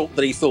 there was talk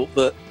that he thought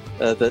that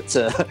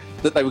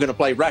they were going to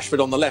play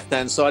Rashford on the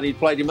left-hand side. He'd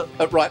played him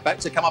at right back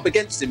to come up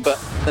against him, but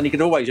then he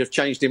could always have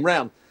changed him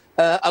round.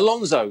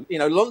 Alonso,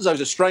 Alonso's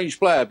a strange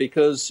player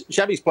because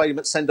Xavi's played him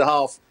at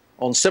centre-half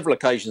on several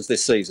occasions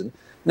this season.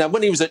 Now,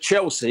 when he was at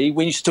Chelsea,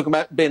 we used to talk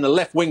about being a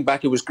left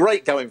wing-back who was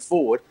great going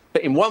forward,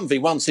 but in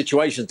 1v1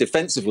 situations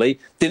defensively,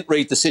 didn't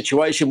read the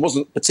situation,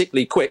 wasn't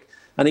particularly quick,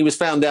 and he was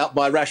found out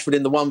by Rashford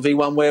in the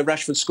 1v1 where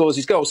Rashford scores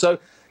his goal. So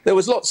there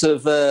was lots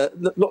of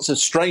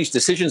strange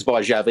decisions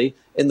by Xavi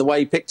in the way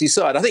he picked his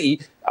side.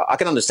 I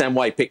can understand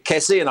why he picked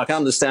Kessie, and I can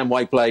understand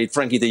why he played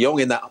Frenkie de Jong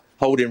in that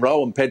holding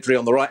role and Pedri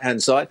on the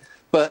right-hand side,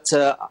 but,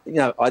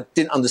 I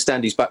didn't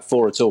understand his back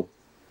four at all.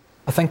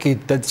 I think he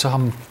did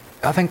some...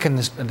 I think in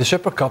the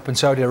Super Cup in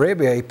Saudi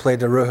Arabia, he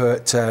played Araujo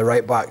at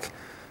right back,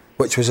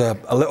 which was a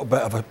little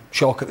bit of a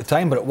shock at the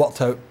time, but it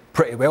worked out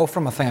pretty well for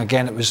him. I think,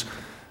 again, it was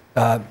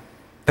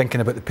thinking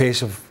about the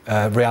pace of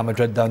Real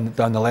Madrid down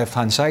the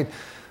left-hand side.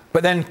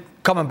 But then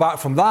coming back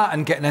from that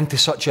and getting into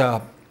such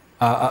a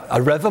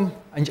rhythm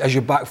as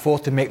your back four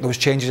to make those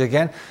changes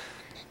again.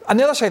 On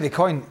the other side of the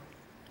coin,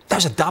 that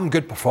was a damn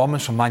good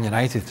performance from Man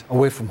United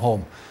away from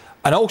home.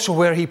 And also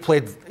where he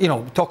played,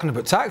 talking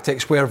about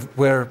tactics,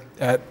 where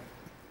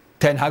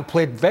Ten Hag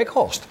played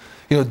Weghorst,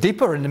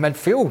 deeper in the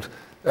midfield.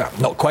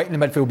 Not quite in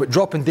the midfield, but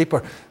dropping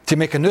deeper to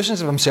make a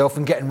nuisance of himself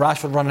and getting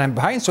Rashford running in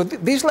behind. So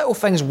these little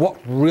things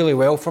worked really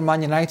well for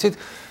Man United.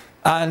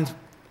 And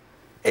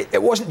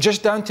it wasn't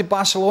just down to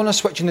Barcelona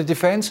switching the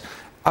defence.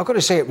 I've got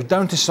to say, it was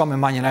down to some of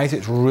Man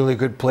United's really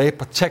good play,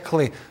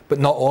 particularly, but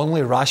not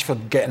only,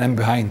 Rashford getting in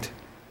behind.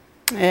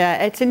 Yeah,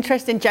 it's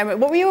interesting, Gemma.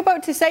 What were you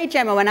about to say,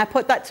 Gemma, when I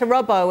put that to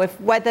Robbo,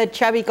 whether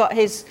Xavi got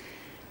his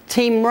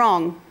team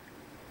wrong?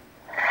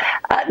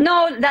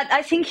 No, that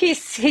I think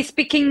he's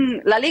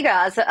picking La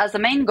Liga as a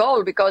main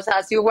goal because,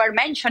 as you were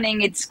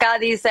mentioning, it's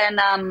Cadiz and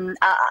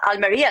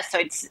Almeria, so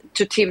it's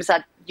 2 teams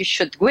that you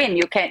should win.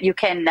 You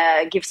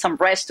can give some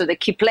rest to the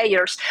key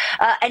players,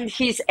 and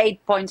he's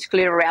 8 points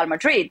clear Real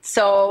Madrid.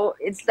 So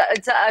it's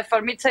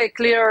for me it's a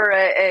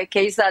clear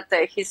case that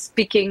he's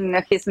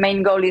picking his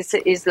main goal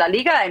is La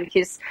Liga, and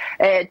he's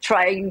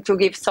trying to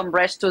give some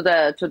rest to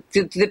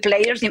the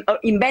players,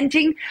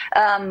 inventing,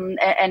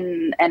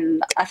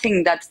 and I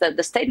think that's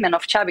the statement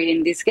of Xavi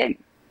in this game.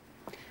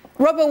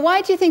 Robert,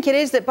 why do you think it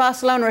is that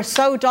Barcelona are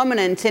so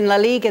dominant in La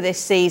Liga this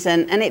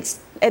season, and it's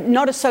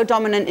not so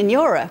dominant in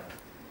Europe?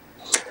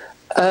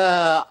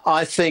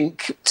 I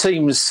think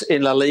teams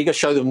in La Liga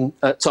show them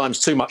at times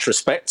too much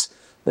respect.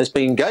 There's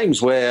been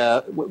games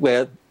where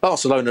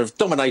Barcelona have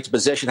dominated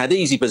possession, had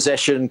easy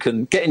possession,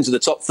 can get into the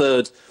top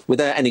third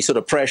without any sort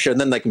of pressure, and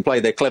then they can play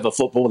their clever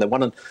football. They're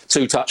 1- and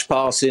 2-touch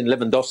passing.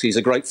 Lewandowski's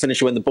a great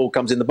finisher when the ball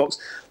comes in the box.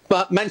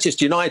 But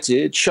Manchester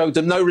United showed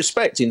them no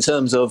respect in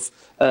terms of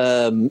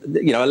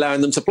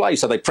allowing them to play.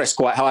 So they pressed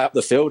quite high up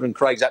the field, and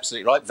Craig's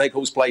absolutely right.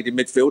 Weghorst played in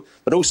midfield,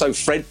 but also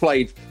Fred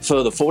played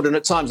further forward, and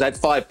at times they had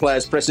 5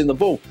 players pressing the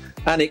ball.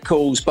 And it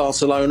caused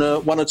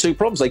Barcelona 1 or 2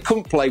 problems. They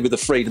couldn't play with the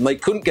freedom. They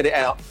couldn't get it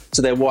out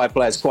to their wide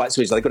players quite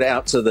so easily. They got it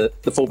out to the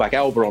fullback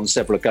Alba on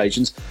several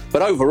occasions.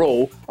 But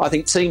overall, I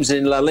think teams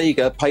in La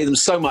Liga pay them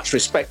so much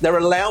respect. They're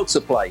allowed to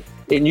play.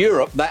 In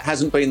Europe, that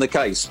hasn't been the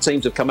case.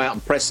 Teams have come out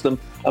and pressed them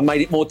and made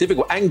it more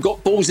difficult and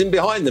got balls in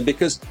behind them,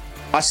 because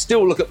I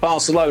still look at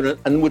Barcelona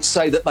and would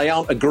say that they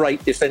aren't a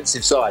great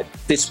defensive side,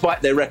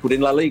 despite their record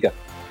in La Liga.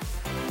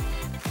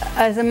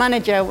 As a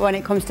manager, when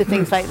it comes to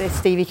things like this,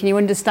 Stevie, can you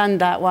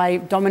understand that, why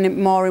dominant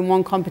more in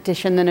one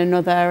competition than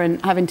another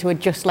and having to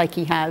adjust like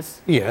he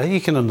has? Yeah, you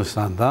can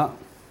understand that.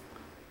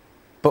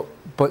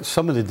 But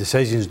some of the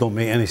decisions don't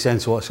make any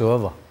sense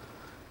whatsoever.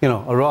 You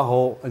know,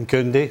 Araujo and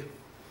Koundé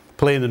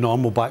playing the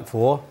normal back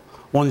four.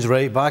 One's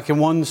right back and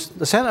one's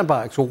the centre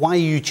back. So why are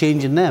you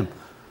changing them?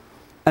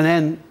 And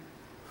then,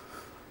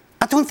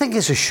 I don't think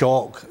it's a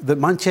shock that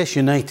Manchester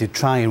United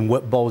try and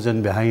whip balls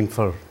in behind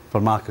for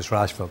Marcus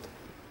Rashford.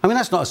 I mean,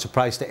 that's not a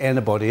surprise to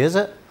anybody, is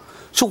it?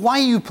 So why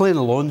are you playing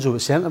Alonso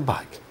at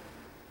centre-back?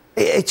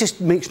 It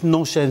just makes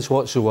no sense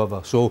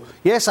whatsoever. So,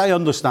 yes, I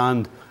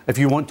understand if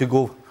you want to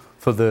go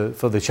for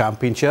the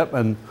Championship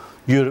and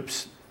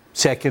Europe's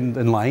second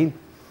in line.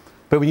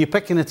 But when you're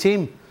picking a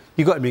team,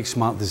 you've got to make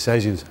smart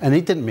decisions. And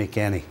he didn't make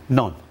any.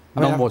 None.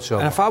 None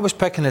whatsoever. And if I was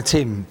picking a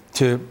team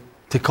to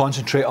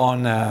concentrate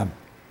on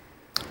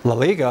La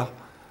Liga,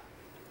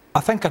 I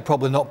think I'd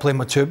probably not play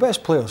my 2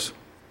 best players.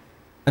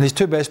 And his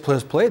 2 best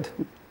players played.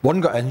 One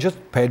got injured,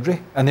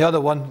 Pedri, and the other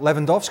one,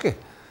 Lewandowski.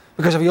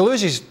 Because if he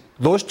loses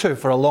those 2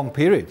 for a long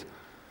period,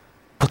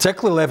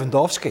 particularly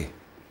Lewandowski,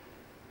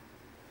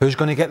 who's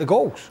going to get the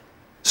goals?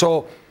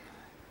 So,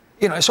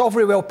 you know, it's all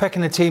very well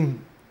picking a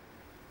team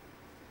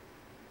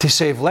to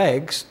save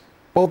legs.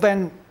 Well,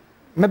 then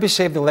maybe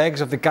save the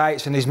legs of the guy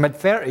that's in his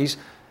mid-30s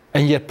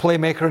and your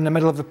playmaker in the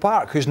middle of the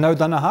park who's now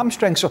done a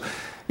hamstring. So,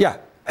 yeah,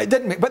 it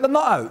didn't make... But they're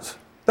not out.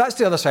 That's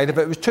the other side of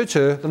it. It was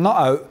 2-2. They're not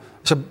out.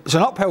 It's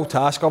an uphill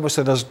task.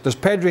 Obviously, there's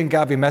Pedri and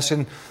Gavi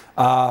missing,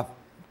 but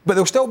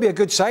they'll still be a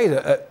good side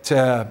at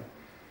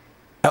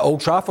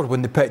Old Trafford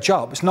when they pitch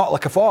up. It's not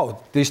like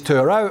these 2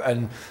 are out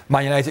and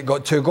Man United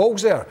got 2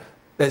 goals there.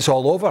 It's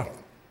all over.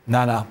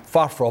 Nah,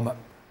 far from it.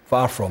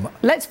 Far from it.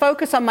 Let's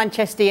focus on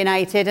Manchester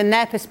United and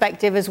their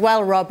perspective as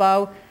well,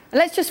 Robbo.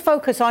 Let's just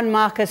focus on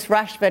Marcus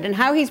Rashford and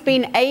how he's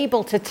been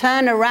able to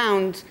turn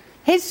around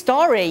his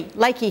story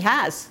like he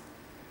has.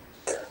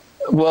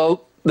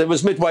 Well, there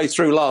was midway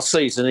through last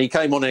season, he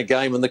came on in a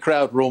game and the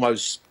crowd were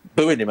almost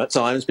booing him at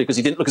times because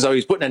he didn't look as though he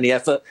was putting any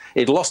effort.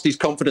 He'd lost his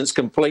confidence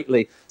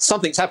completely.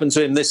 Something's happened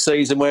to him this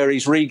season where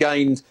he's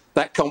regained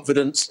that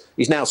confidence.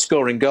 He's now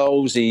scoring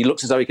goals. He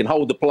looks as though he can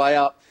hold the play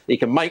up. He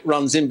can make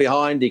runs in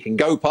behind. He can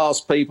go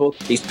past people.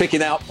 He's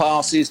picking out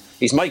passes.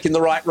 He's making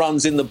the right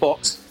runs in the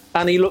box.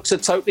 And he looks a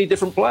totally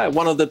different player,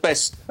 one of the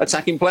best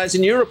attacking players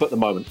in Europe at the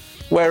moment.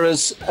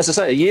 Whereas, as I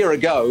say, a year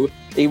ago,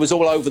 he was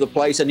all over the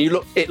place and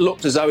it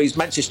looked as though his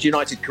Manchester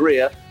United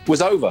career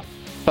was over.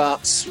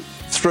 But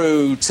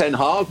through Ten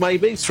Hag,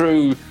 maybe,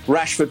 through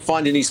Rashford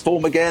finding his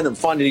form again and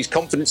finding his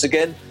confidence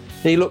again,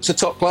 he looks a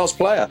top-class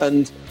player.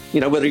 And, you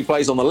know, whether he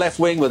plays on the left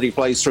wing, whether he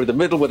plays through the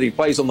middle, whether he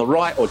plays on the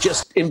right or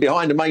just in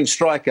behind the main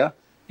striker,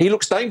 he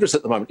looks dangerous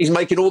at the moment. He's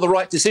making all the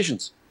right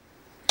decisions.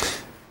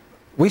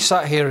 We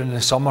sat here in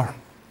the summer,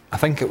 I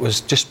think it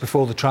was just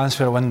before the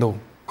transfer window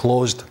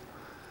closed,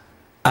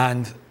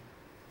 and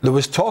there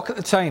was talk at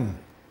the time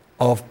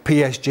of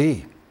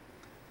PSG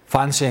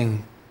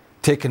fancying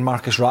taking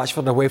Marcus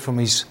Rashford away from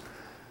his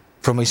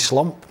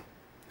slump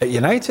at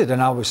United,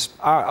 and I was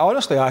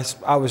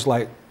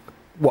like,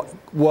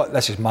 what?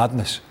 This is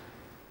madness.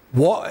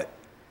 What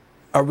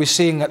are we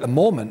seeing at the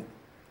moment,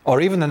 or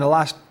even in the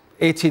last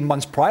 18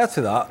 months prior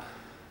to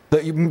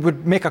that you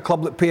would make a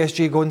club like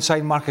PSG go and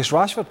sign Marcus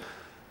Rashford?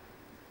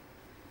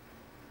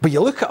 But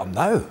you look at him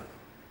now,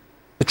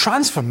 the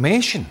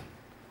transformation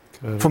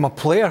from a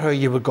player who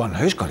you were going,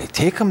 who's going to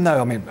take him now?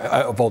 I mean,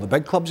 out of all the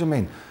big clubs, I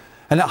mean.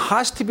 And it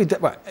has to be,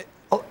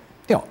 you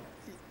know,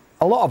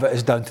 a lot of it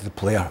is down to the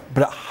player,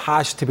 but it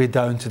has to be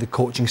down to the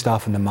coaching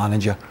staff and the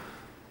manager.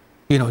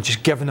 You know,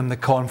 just giving him the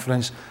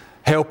confidence,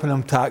 helping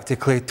him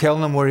tactically,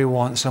 telling him where he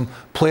wants him,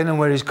 playing him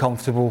where he's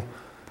comfortable.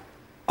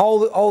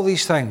 All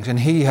these things, and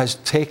he has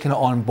taken it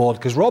on board,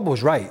 because Rob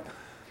was right.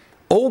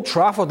 Old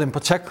Trafford in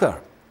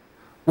particular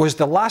was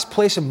the last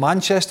place in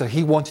Manchester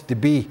he wanted to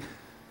be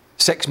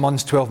 6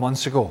 months, 12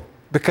 months ago,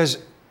 because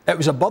it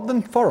was a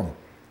burden for him.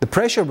 The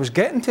pressure was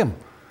getting to him.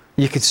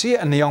 You could see it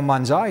in the young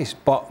man's eyes.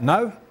 But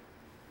now,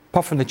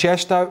 puffing the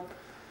chest out,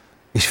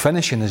 his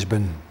finishing has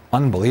been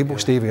unbelievable,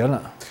 Stevie, isn't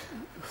it?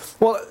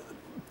 Well,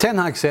 Ten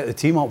Hag set the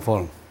team up for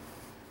him,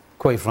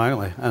 quite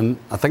frankly. And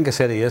I think I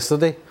said it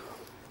yesterday.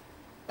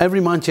 Every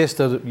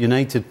Manchester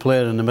United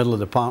player in the middle of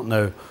the park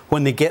now,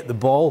 when they get the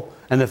ball,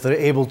 and if they're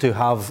able to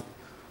have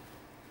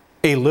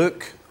a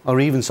look, or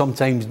even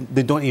sometimes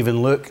they don't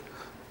even look,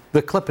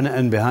 they're clipping it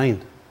in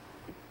behind.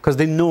 Because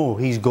they know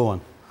he's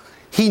going.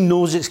 He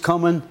knows it's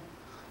coming,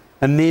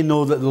 and they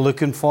know that they're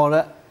looking for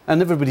it,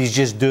 and everybody's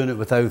just doing it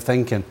without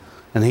thinking,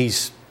 and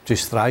he's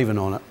just thriving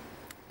on it.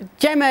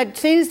 Gemma,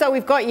 since though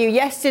we've got you,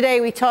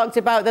 yesterday we talked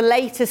about the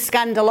latest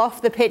scandal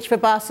off the pitch for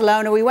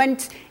Barcelona. We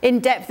went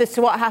in depth as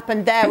to what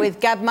happened there with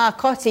Gab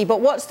Marcotti,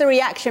 but what's the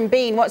reaction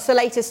been? What's the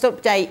latest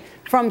update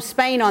from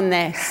Spain on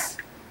this?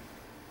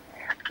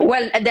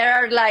 Well, there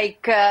are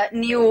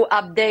new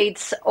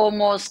updates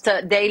almost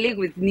daily,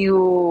 with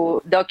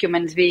new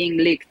documents being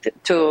leaked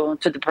to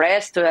the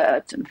press.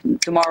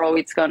 Tomorrow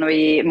it's going to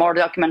be more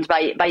documents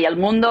by El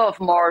Mundo of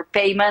more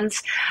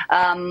payments.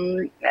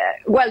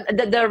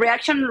 The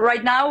reaction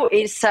right now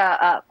is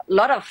a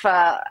lot of,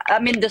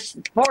 the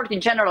sport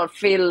in general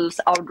feels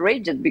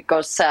outraged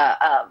because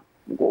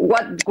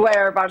what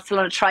were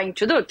Barcelona trying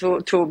to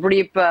do to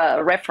rip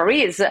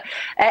referees,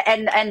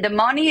 and the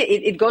money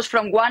it goes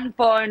from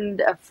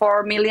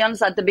 1.4 million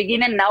at the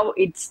beginning. Now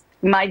it's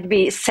might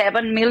be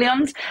 7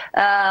 million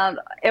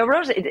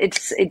euros.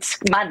 It's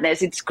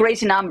madness. It's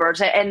crazy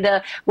numbers.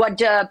 And what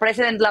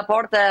President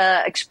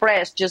Laporta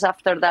expressed just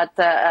after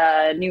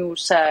that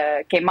news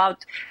came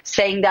out,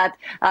 saying that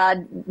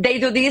they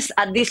do this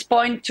at this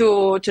point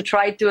to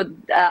try to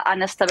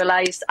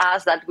unstabilize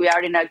us, that we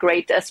are in a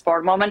great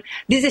sport moment.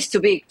 This is too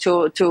big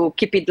to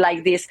keep it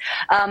like this.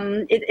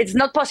 It's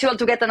not possible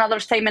to get another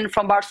statement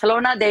from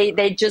Barcelona.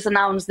 They just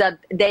announced that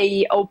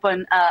they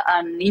open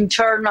an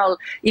internal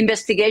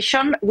investigation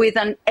with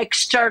an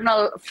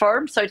external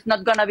firm, so it's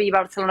not going to be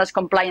Barcelona's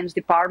compliance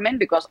department,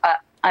 because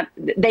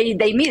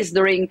they missed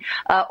during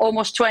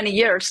almost 20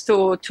 years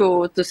to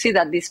see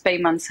that these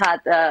payments had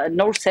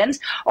no sense,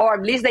 or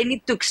at least they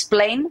need to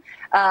explain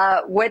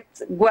what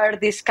were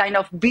these kind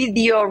of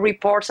video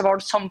reports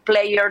about some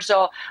players,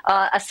 or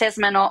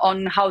assessment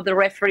on how the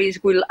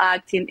referees will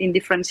act in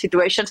different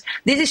situations.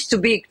 This is too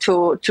big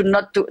to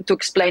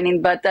explain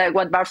it. But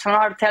what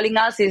Barcelona are telling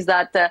us is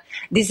that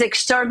this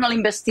external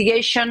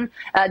investigation,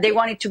 they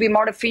want it to be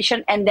more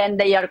efficient, and then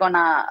they are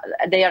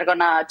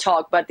gonna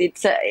talk. But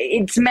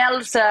it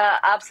smells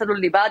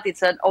absolutely bad.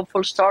 It's an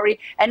awful story,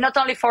 and not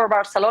only for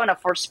Barcelona,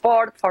 for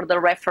sport, for the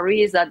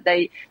referees, that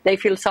they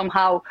feel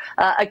somehow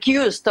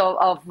accused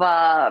of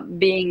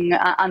being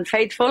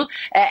unfaithful,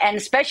 and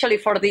especially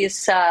for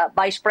this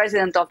vice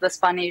president of the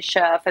Spanish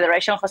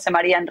Federation, Jose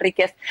Maria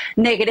Enriquez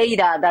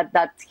Negreira,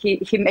 that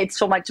he made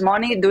so much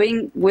money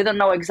doing we don't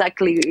know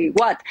exactly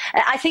what.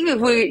 I think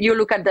if you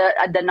look at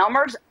the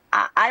numbers,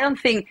 I don't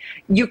think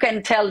you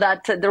can tell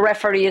that the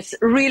referees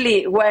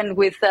really went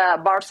with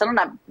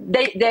Barcelona.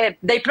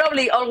 They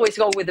probably always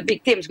go with the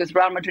big teams, with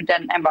Real Madrid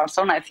and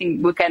Barcelona. I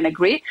think we can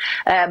agree.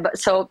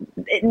 So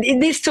it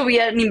needs to be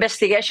an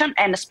investigation,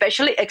 and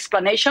especially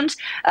explanations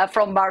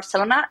from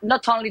Barcelona,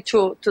 not only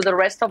to the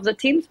rest of the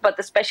teams, but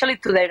especially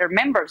to their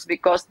members,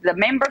 because the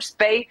members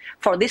pay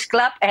for this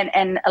club,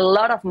 and a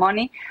lot of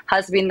money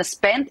has been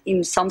spent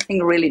in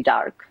something really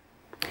dark.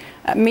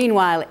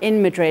 Meanwhile,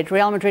 in Madrid,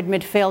 Real Madrid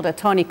midfielder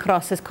Toni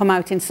Kroos has come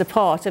out in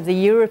support of the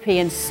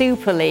European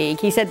Super League.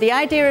 He said the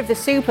idea of the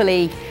Super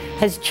League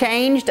has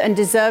changed and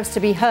deserves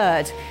to be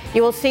heard.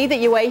 You will see that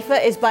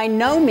UEFA is by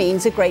no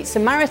means a great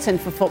Samaritan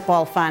for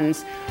football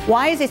fans.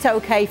 Why is it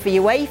okay for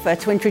UEFA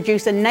to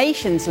introduce a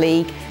Nations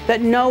League that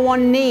no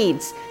one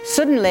needs?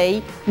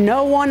 Suddenly,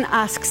 no one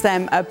asks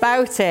them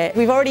about it.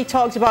 We've already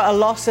talked about a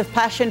loss of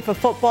passion for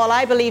football.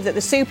 I believe that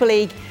the Super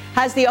League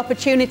has the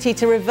opportunity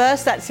to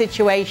reverse that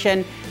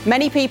situation.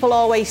 Many people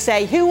always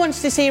say, who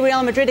wants to see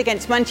Real Madrid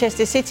against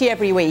Manchester City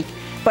every week?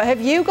 But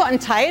have you gotten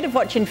tired of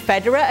watching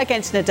Federer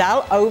against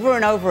Nadal over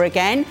and over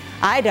again?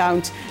 I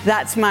don't.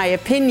 That's my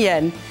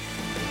opinion.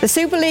 The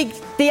Super League,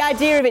 the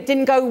idea of it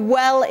didn't go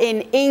well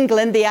in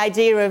England, the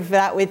idea of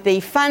that with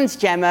the fans,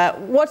 Gemma.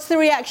 What's the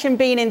reaction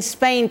been in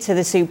Spain to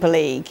the Super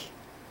League?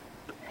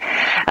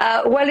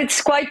 Well,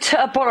 it's quite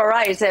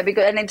polarized,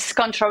 and it's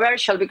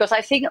controversial, because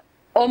I think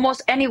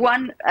almost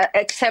anyone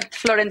except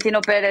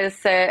Florentino Perez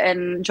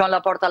and Joan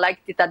Laporta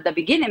liked it at the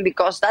beginning,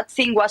 because that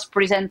thing was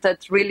presented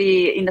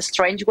really in a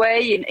strange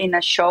way, in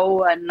a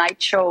show, a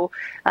night show,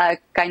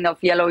 kind of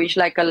yellowish,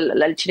 like El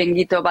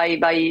Chiringuito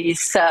by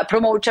his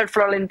promoter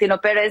Florentino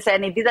Perez,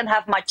 and it didn't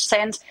have much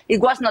sense. It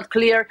was not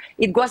clear.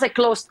 It was a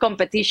closed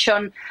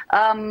competition.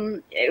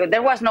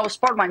 There was no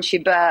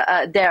sportsmanship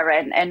there,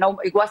 and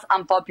it was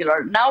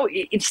unpopular. Now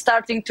it's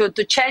starting to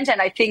change,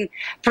 and I think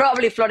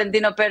probably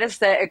Florentino Perez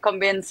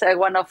convinced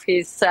one of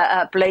his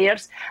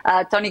players,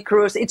 Toni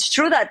Kroos. It's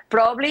true that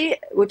probably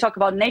we talk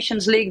about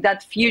Nations League,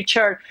 that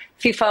future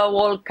FIFA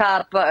World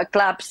Cup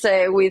clubs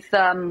with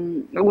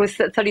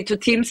 32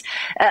 teams.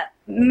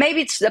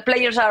 maybe the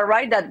players are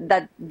right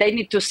that they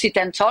need to sit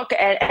and talk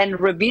and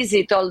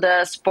revisit all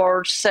the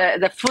sports,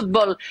 the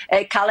football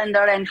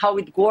calendar and how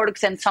it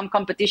works, and some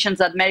competitions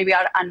that maybe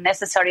are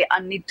unnecessary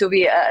and need to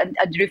be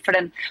a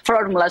different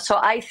formula. So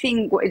I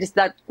think it is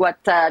that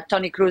what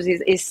Toni Kroos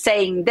is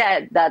saying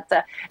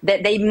that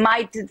they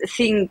might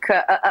think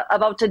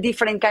about a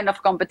different kind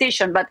of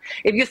competition. But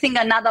if you think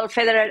a Nadal,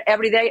 Federer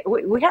every day,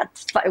 we have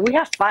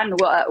fun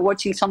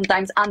watching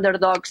sometimes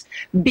underdogs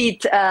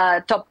beat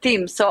top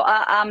teams. So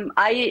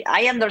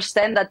I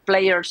understand that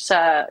players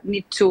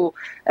need to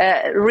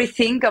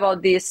rethink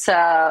about this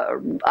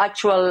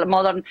actual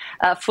modern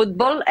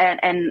football,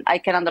 and I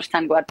can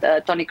understand what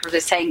Toni Kroos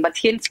is saying. But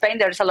here in Spain,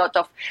 there's a lot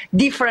of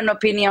different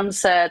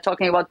opinions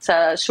talking about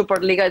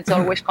Superliga. It's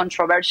always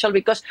controversial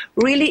because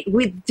we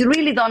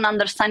really don't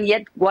understand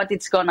yet what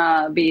it's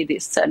gonna be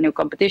this new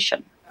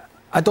competition.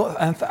 I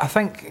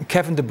think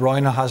Kevin De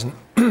Bruyne hasn't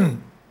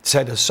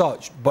said as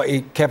such, but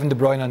Kevin De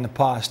Bruyne in the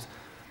past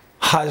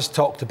has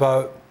talked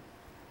about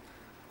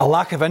a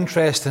lack of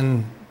interest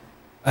in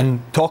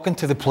talking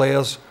to the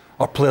players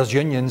or players'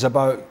 unions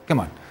about,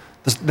 come on,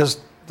 there's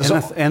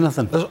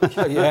anything.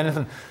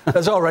 Anything.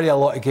 There's already a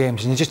lot of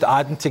games, and you're just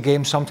adding to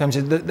games sometimes.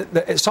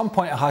 At some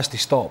point, it has to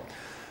stop.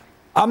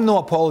 I'm no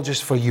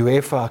apologist for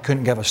UEFA. I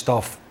couldn't give a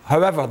stuff.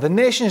 However, the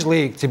Nations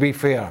League, to be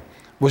fair,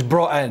 was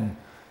brought in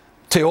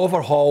to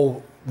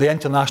overhaul the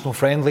international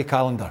friendly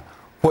calendar,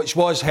 which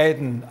was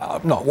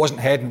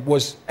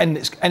was in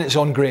its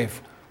own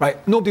grave. Right?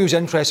 Nobody was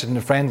interested in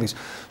the friendlies.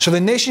 So the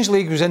Nations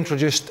League was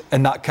introduced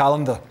in that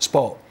calendar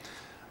spot.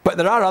 But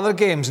there are other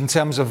games in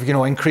terms of,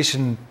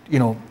 increasing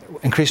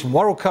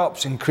World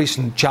Cups,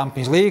 increasing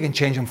Champions League and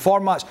changing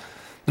formats.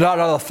 There are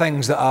other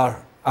things that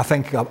are, I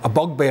think, a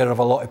bugbear of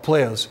a lot of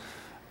players.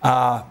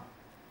 But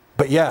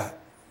yeah,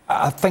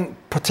 I think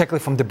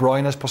particularly from De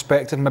Bruyne's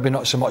perspective, maybe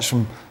not so much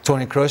from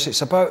Toni Kroos,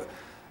 it's about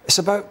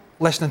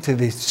listening to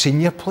the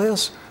senior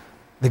players,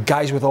 the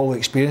guys with all the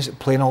experience at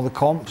playing all the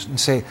comps, and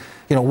say,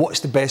 what's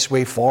the best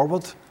way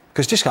forward?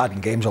 Because just adding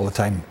games all the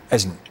time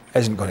isn't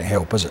going to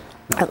help, is it?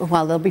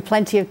 Well, there'll be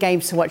plenty of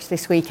games to watch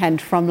this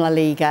weekend from La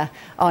Liga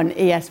on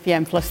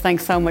ESPN+.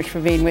 Thanks so much for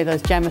being with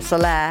us, Gemma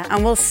Soler.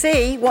 And we'll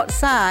see what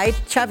side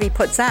Xavi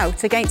puts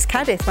out against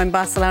Cadiz when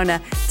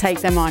Barcelona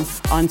take them on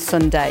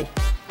Sunday.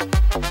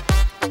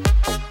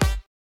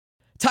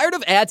 Tired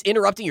of ads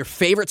interrupting your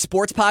favorite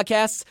sports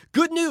podcasts?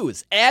 Good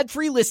news!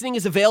 Ad-free listening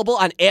is available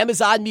on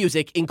Amazon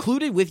Music,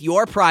 included with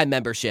your Prime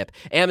membership.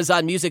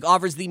 Amazon Music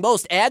offers the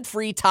most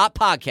ad-free top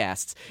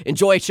podcasts.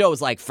 Enjoy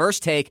shows like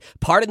First Take,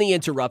 Pardon the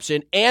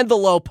Interruption, and The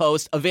Low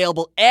Post,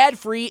 available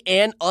ad-free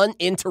and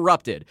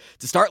uninterrupted.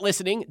 To start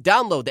listening,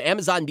 download the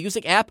Amazon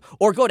Music app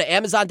or go to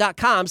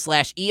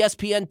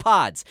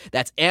amazon.com/ESPNpods.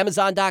 That's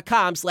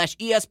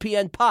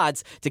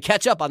amazon.com/ESPNpods to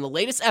catch up on the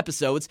latest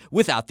episodes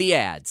without the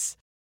ads.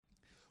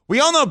 We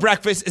all know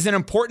breakfast is an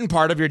important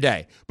part of your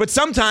day, but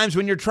sometimes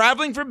when you're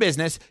traveling for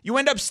business, you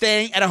end up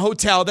staying at a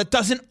hotel that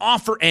doesn't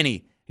offer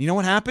any. You know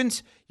what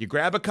happens? You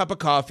grab a cup of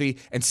coffee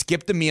and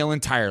skip the meal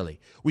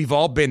entirely. We've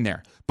all been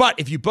there. But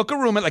if you book a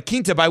room at La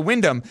Quinta by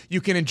Wyndham, you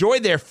can enjoy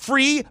their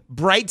free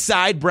Bright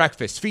Side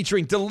breakfast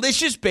featuring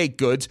delicious baked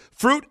goods,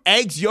 fruit,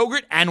 eggs,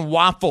 yogurt, and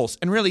waffles.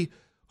 And really,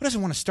 who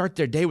doesn't want to start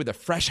their day with a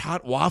fresh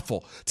hot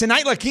waffle?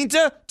 Tonight, La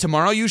Quinta,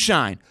 tomorrow you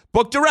shine.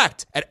 Book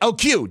direct at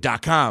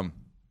lq.com.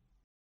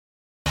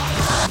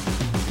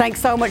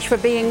 Thanks so much for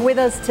being with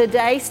us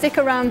today. Stick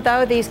around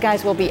though, these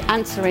guys will be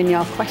answering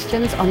your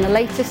questions on the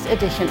latest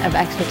edition of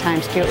Extra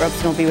Time. Stuart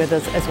Robson will be with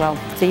us as well.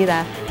 See you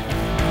there.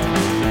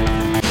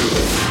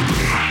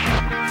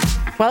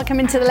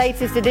 Welcome into the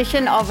latest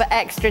edition of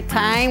Extra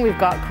Time. We've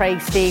got Craig,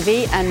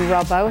 Stevie and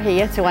Robbo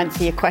here to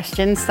answer your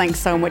questions.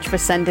 Thanks so much for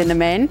sending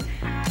them in.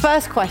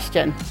 First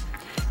question.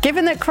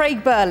 Given that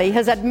Craig Burley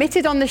has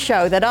admitted on the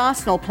show that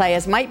Arsenal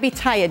players might be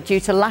tired due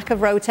to lack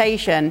of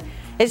rotation,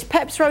 is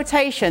Pep's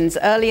rotations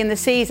early in the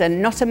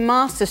season not a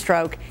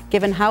masterstroke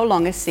given how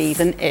long a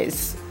season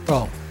is?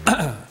 Well,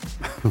 a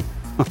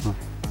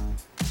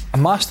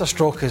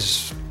masterstroke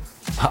is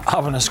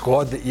having a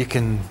squad that you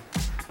can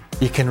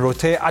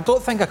rotate. I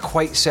don't think I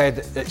quite said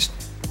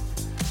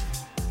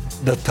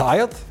they're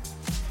tired.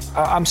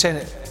 I'm saying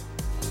it.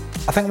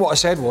 I think what I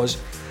said was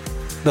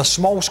the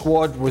small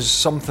squad was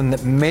something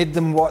that made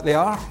them what they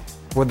are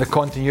with the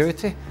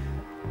continuity,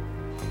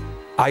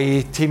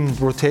 i.e. team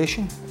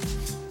rotation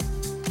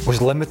was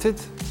limited,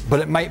 but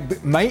it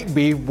might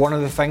be one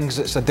of the things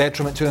that's a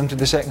detriment to them to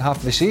the second half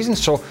of the season.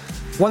 So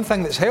one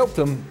thing that's helped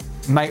them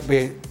might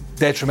be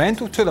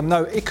detrimental to them.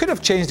 Now, he could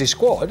have changed his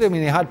squad. I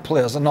mean, he had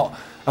players that are not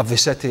of the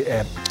City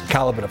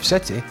calibre of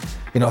City.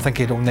 I think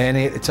he had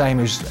Elneny at the time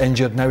who's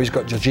injured. Now he's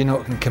got Jorginho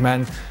who can come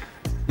in.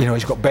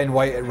 He's got Ben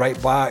White at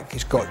right back.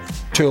 He's got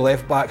two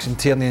left backs in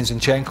Tierney and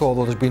Zinchenko,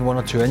 although there's been one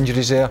or two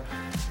injuries there.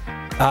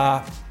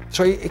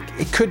 So he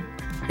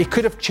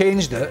could have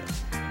changed it,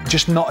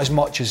 just not as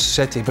much as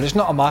City, but it's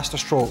not a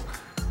masterstroke.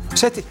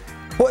 City,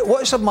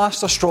 what's a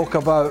masterstroke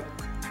about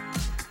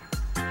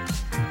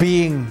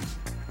being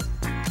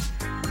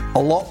a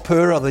lot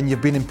poorer than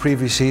you've been in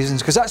previous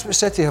seasons? Because that's what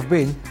City have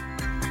been.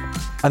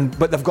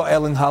 but they've got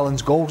Erling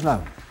Haaland's goals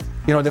now.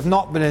 You know, they've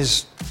not been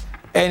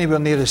anywhere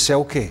near as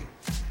silky,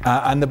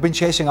 and they've been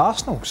chasing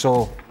Arsenal.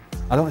 So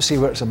I don't see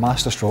where it's a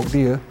masterstroke. Do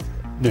you?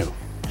 No.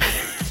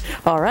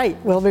 All right,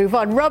 we'll move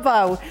on.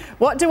 Robbo,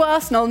 what do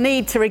Arsenal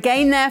need to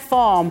regain their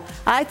form?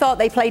 I thought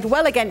they played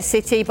well against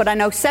City, but I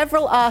know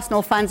several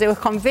Arsenal fans who are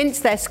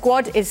convinced their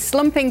squad is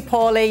slumping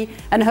poorly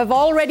and have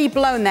already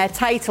blown their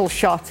title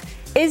shot.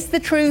 Is the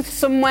truth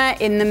somewhere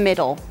in the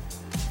middle?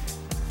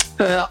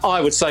 I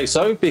would say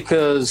so,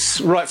 because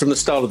right from the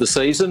start of the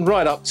season,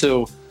 right up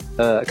till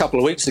a couple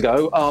of weeks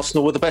ago,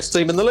 Arsenal were the best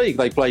team in the league.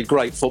 They played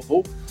great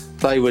football.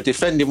 They were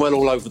defending well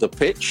all over the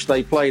pitch.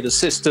 They played a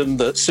system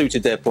that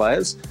suited their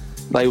players.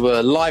 They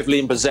were lively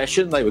in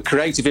possession. They were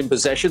creative in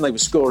possession. They were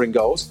scoring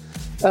goals.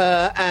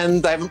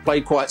 And they haven't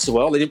played quite so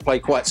well. They didn't play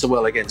quite so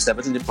well against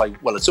Everton. Didn't play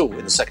well at all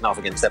in the second half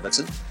against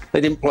Everton.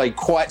 They didn't play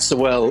quite so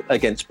well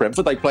against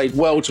Brentford. They played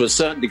well to a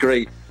certain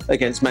degree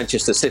against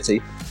Manchester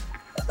City.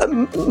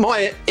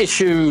 My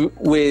issue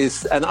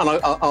with, and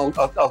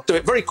I'll do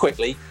it very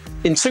quickly,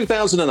 in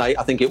 2008,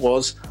 I think it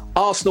was,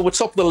 Arsenal were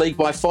top of the league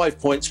by 5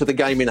 points with the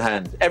game in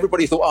hand.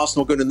 Everybody thought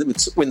Arsenal were going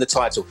to win the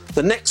title.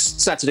 The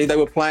next Saturday, they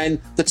were playing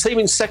the team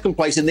in second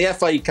place in the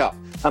FA Cup,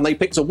 and they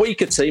picked a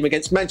weaker team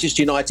against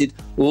Manchester United,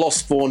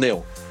 lost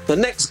 4-0. The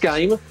next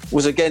game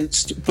was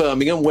against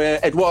Birmingham, where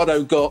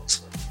Eduardo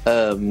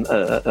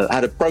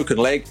had a broken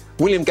leg,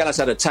 William Gallas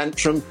had a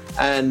tantrum,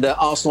 and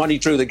Arsenal only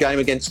drew the game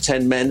against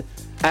 10 men.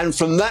 And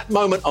from that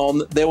moment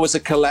on, there was a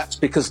collapse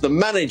because the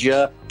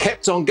manager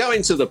kept on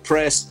going to the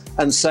press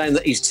and saying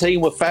that his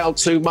team were fouled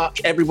too much.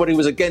 Everybody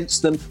was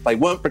against them. They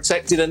weren't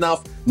protected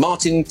enough.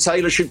 Martin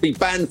Taylor should be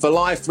banned for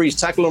life for his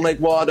tackle on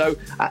Eduardo.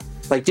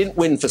 They didn't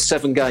win for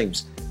 7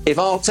 games. If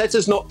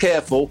Arteta's not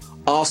careful,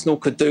 Arsenal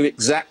could do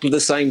exactly the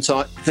same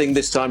thing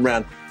this time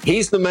round.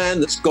 He's the man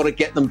that's got to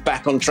get them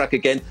back on track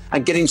again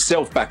and get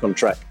himself back on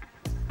track.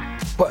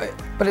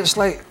 But it's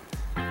like,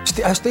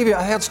 Stevie,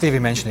 I heard Stevie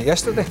mention it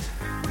yesterday.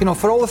 You know,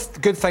 for all the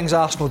good things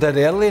Arsenal did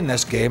early in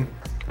this game,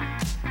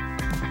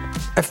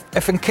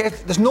 if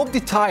Nketiah, there's nobody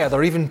tired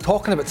or even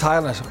talking about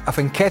tiredness. If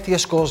Nketiah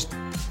scores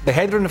the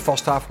header in the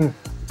first half,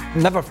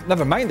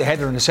 never mind the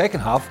header in the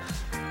second half.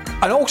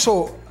 And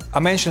also, I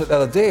mentioned it the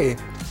other day,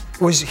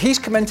 he's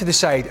come into the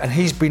side and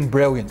he's been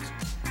brilliant,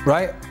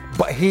 right?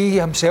 But he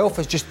himself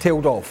has just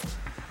tailed off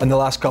in the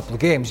last couple of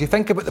games. You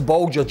think about the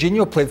ball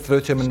Jorginho played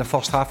through to him in the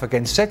first half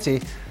against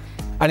City,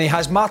 and he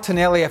has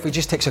Martinelli, if he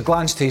just takes a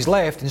glance to his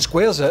left and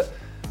squares it,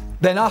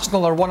 then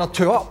Arsenal are 1 or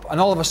 2 up,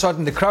 and all of a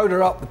sudden the crowd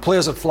are up, the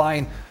players are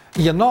flying.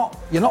 You're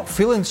not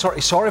feeling sort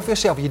of sorry for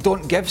yourself. You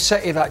don't give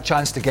City that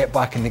chance to get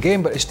back in the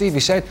game. But as Stevie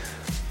said,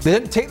 they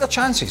didn't take their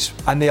chances,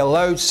 and they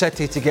allowed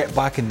City to get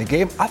back in the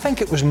game. I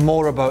think it was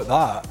more about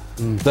that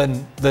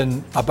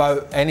than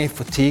about any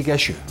fatigue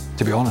issue,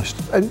 to be honest.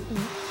 And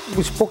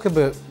we spoke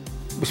about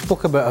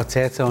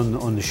Arteta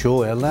on the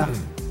show earlier,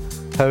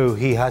 how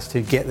he has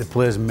to get the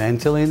players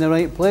mentally in the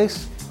right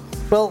place.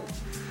 Well,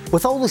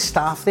 with all the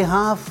staff they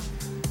have,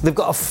 they've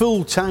got a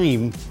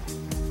full-time,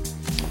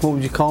 what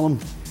would you call them,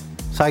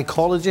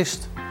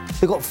 psychologist.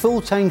 They've got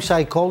full-time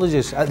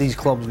psychologists at these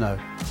clubs now.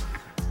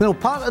 You know,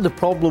 part of the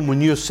problem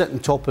when you're sitting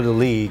top of the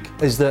league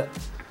is that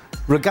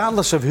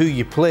regardless of who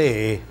you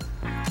play,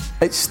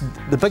 it's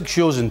the big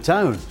shows in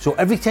town. So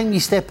every time you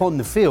step on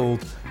the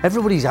field,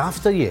 everybody's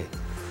after you.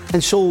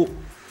 And so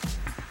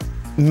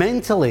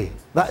mentally,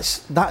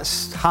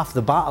 that's half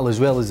the battle as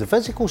well as the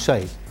physical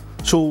side.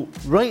 So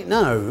right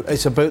now,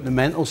 it's about the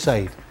mental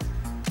side.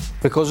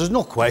 Because there's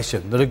no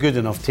question they're a good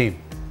enough team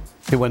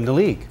to win the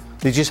league.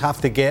 They just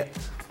have to get,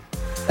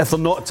 if they're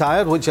not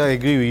tired, which I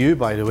agree with you,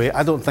 by the way,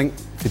 I don't think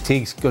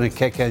fatigue's going to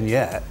kick in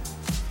yet.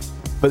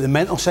 But the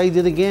mental side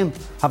of the game,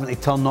 having to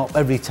turn up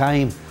every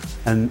time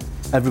and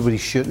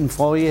everybody's shooting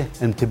for you,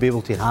 and to be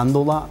able to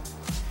handle that,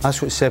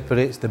 that's what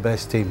separates the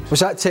best teams. Was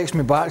that takes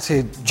me back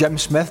to Jim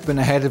Smith being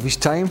ahead of his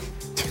time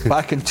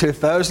back in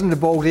 2000, the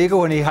Bald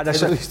Eagle, and he had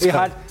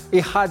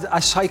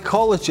a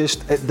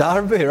psychologist at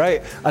Derby,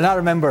 right? And I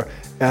remember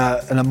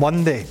on a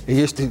Monday,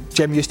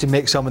 Jim used to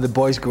make some of the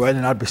boys go in,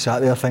 and I'd be sat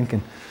there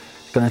thinking,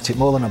 it's going to take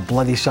more than a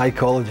bloody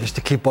psychologist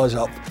to keep us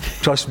up.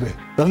 Trust me,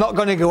 they're not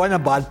going to go in a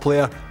bad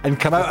player and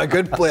come out a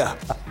good player.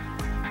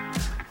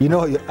 You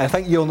know, I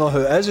think you'll know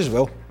who it is as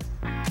well.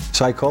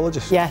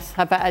 Psychologist. Yes,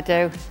 I bet I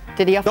do.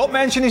 Did he? Don't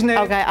mention his name.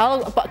 Okay,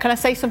 but can I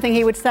say something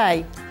he would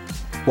say?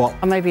 What?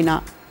 Or maybe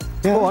not.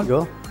 Yeah, go on.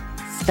 Go.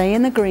 Stay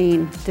in the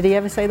green. Did he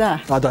ever say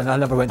that? I don't know. I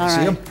never went to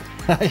see him.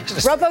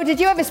 Robbo, did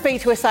you ever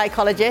speak to a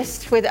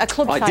psychologist, with a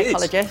club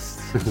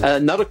psychologist?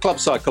 Not a club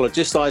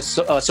psychologist. I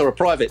saw a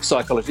private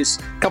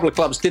psychologist. A couple of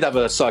clubs did have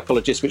a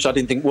psychologist, which I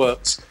didn't think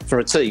worked for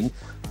a team.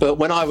 But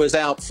when I was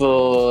out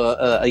for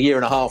a year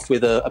and a half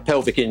with a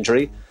pelvic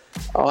injury,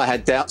 I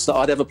had doubts that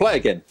I'd ever play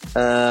again.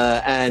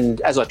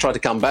 And as I tried to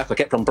come back, I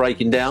kept on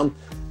breaking down.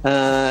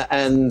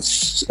 And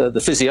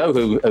the physio,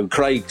 who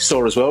Craig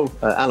saw as well,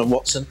 Alan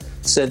Watson,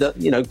 said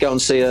that, go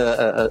and see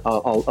I've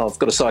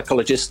got a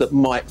psychologist that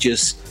might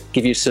just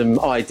give you some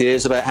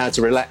ideas about how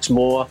to relax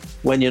more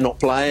when you're not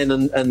playing,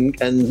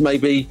 and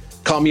maybe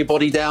calm your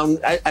body down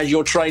as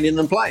you're training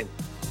and playing.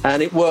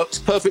 and it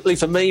worked perfectly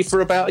for me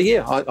for about a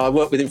year. I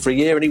worked with him for a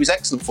year, and he was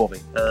excellent for me.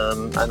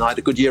 And I had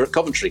a good year at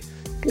Coventry,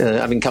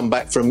 having come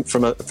back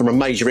from a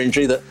major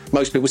injury that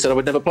most people said I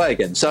would never play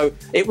again. So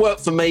it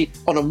worked for me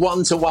on a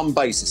one-to-one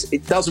basis.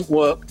 It doesn't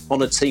work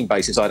on a team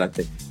basis, I don't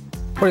think.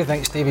 What do you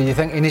think, Stevie? Do you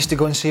think he needs to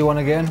go and see one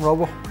again,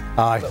 Robbo?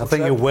 Aye, I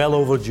think you're well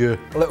overdue.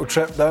 A little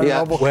trip down,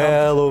 Robbo?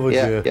 Well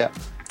overdue.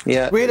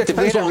 Yeah.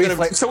 Depends what I'm going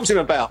to talk to him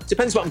about.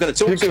 Depends what I'm going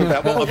to talk to him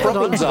about, what my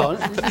problems are.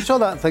 You saw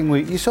that thing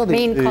you saw the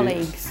Mean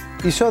colleagues.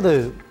 You saw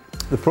the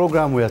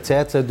programme with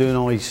Arteta doing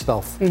all his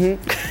stuff.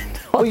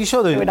 Well, you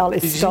saw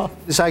the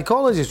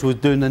psychologist was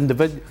doing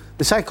the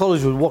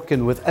psychologist was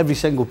working with every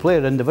single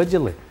player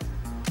individually.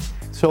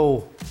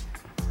 So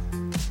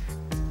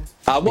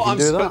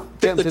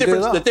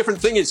the different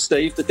thing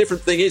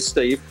is,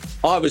 Steve,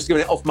 I was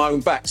doing it off my own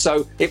back.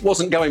 So it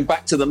wasn't going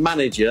back to the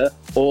manager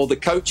or the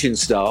coaching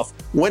staff.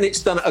 When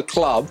it's done at a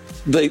club,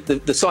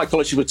 the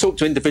psychologist would talk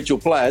to individual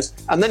players,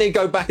 and then he'd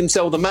go back and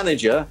tell the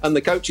manager and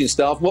the coaching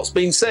staff what's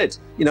been said.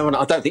 And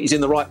I don't think he's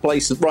in the right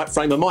place, the right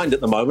frame of mind at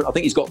the moment. I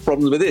think he's got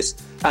problems with this.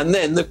 And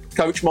then the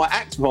coach might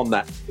act upon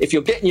that. If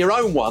you're getting your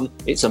own one,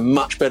 it's a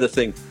much better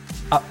thing.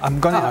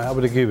 I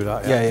would agree with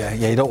that. Yeah.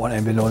 You don't want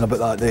anybody knowing about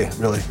that, do you?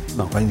 Really?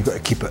 No. When you've got to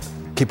keep it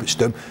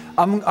stum.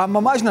 I'm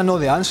imagining I know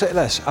the answer to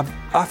this.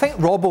 I think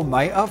Robbo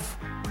might have.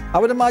 I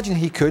would imagine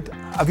he could.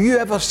 Have you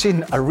ever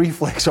seen a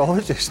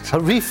reflexologist? A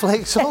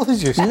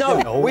reflexologist? No.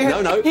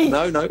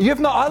 You've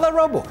not either,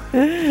 Robbo?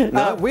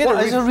 No.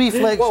 What is a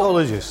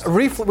reflexologist?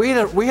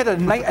 We had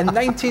in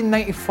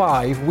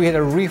 1995. We had a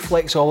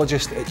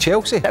reflexologist at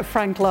Chelsea that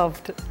Frank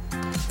loved.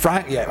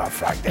 Frank did.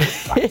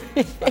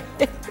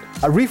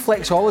 A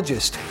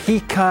reflexologist,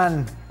 he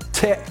can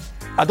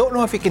I don't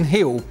know if he can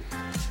heal,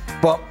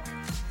 but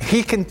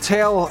he can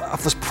tell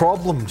if there's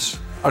problems,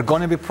 are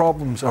going to be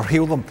problems, or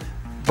heal them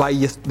by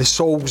the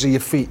soles of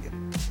your feet.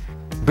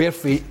 Bare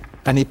feet,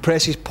 and he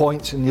presses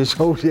points in the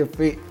soles of your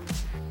feet.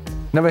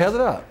 Never heard of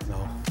that?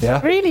 No.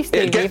 Yeah? Really,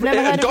 Steve? You've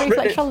never heard of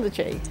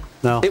reflexology?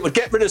 No. It would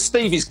get rid of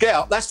Stevie's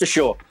gout, that's for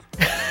sure.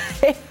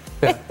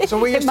 Yeah. So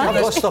we used to have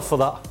this stuff for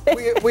that.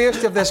 We used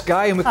to have this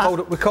guy, and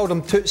we called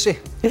him Tootsie,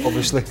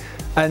 obviously,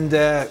 and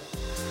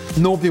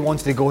nobody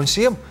wanted to go and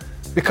see him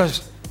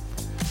because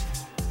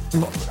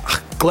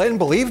Glenn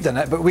believed in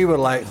it, but we were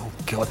like, oh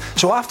God.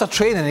 So after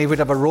training, he would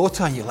have a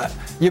rota, and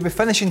you'd be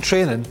finishing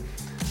training,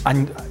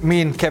 and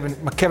me and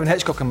Kevin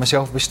Hitchcock and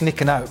myself would be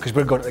sneaking out because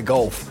we're going to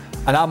golf,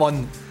 and I'm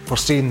on for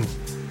seeing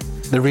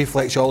the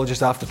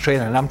reflexologist after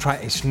training, and I'm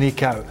trying to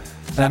sneak out.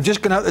 And I'm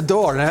just going out the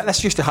door, and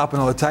this used to happen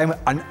all the time,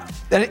 and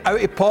then out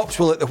he pops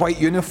with the white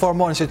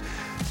uniform on and said,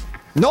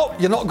 "Nope,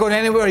 you're not going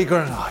anywhere." You're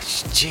going, "Oh,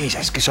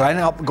 Jesus." So I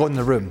ended up going in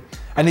the room,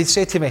 and he'd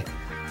say to me,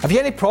 "Have you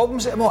any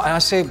problems at the moment?" And I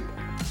say,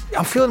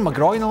 "I'm feeling my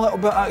groin a little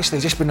bit, actually,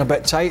 just been a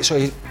bit tight." So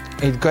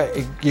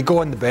you go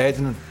on the bed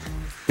and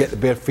get the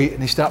bare feet,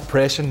 and he start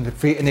pressing the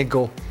feet, and he'd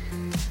go,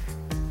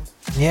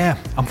 "Yeah,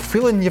 I'm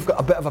feeling you've got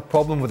a bit of a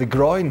problem with the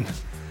groin."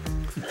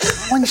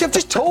 I've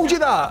just told you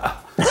that.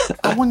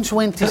 I once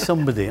went to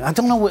somebody. I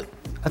don't know.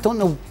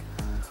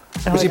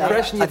 Was he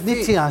pressing your I'd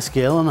need to ask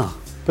Eleanor,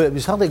 but it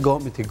was her that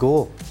got me to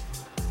go.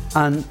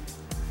 And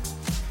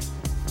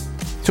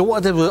so what I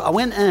did was I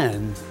went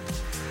in,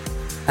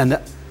 and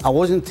I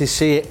wasn't to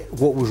say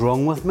what was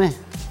wrong with me.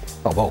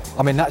 Oh well,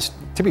 I mean that's,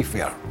 to be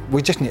fair,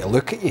 we just need to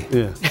look at you.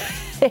 Yeah.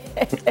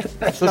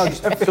 So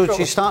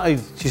she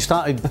started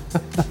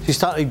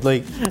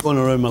like going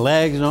around my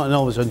legs and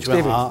all of a sudden she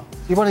went like that.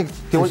 You want to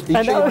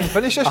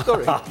finish your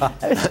story?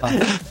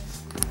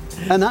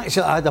 And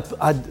actually,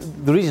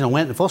 the reason I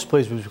went in the first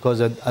place was because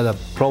I had a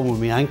problem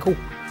with my ankle,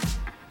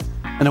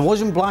 and it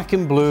wasn't black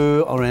and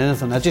blue or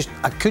anything.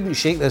 I couldn't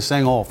shake this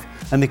thing off,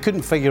 and they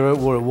couldn't figure out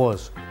what it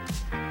was.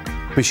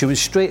 But she went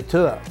straight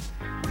to it.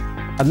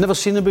 I'd never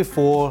seen her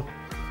before.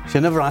 She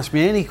never asked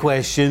me any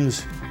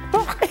questions.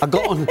 I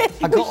got on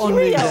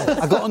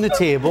the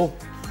table,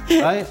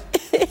 right?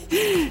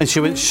 And she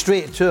went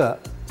straight to it.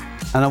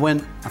 And I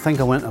think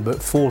I went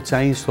about 4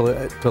 times till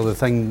the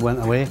thing went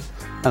away.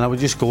 And I would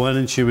just go in,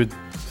 and she would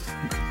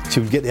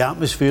get the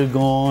atmosphere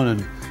going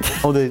and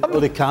all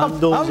the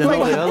candles and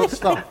all the other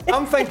stuff.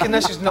 I'm thinking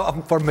this is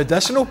not for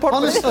medicinal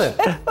purposes.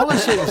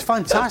 Honestly, it was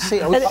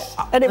fantastic.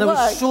 And it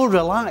was so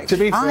relaxed. To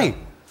be fair,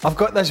 I've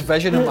got this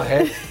vision in my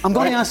head. I'm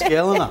going to ask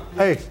Eleanor.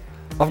 Hey,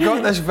 I've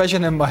got this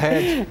vision in my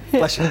head.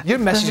 Listen, your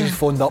missus has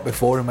phoned up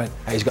before and went,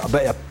 "Hey, he's got a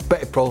bit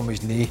of problem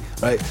with his knee,"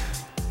 right?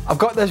 I've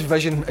got this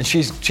vision, and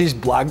she's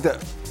blagged it.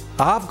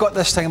 I've got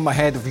this thing in my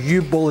head of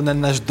you bowling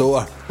in this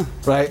door,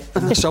 right?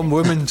 And some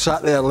woman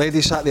sat there,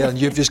 lady sat there, and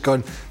you've just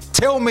gone,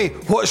 "Tell me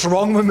what's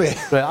wrong with me."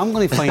 Right, I'm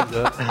going to find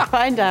out.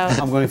 Find out.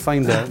 I'm going to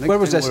find out. Where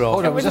was this? It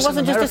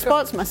wasn't just a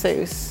sports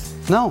masseuse.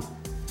 No,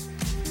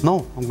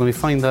 I'm going to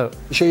find out.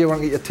 You sure you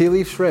weren't get your tea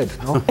leaves read?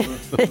 No.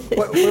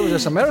 Where was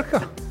this?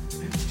 America?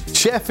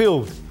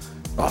 Sheffield.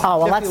 Oh,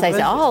 well, that says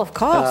it all, of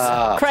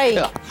course. Craig.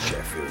 Yeah.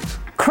 Sheffield.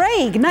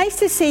 Craig, nice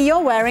to see you're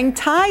wearing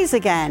ties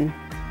again.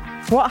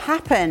 What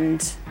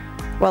happened?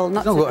 Well,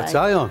 not today. I've got a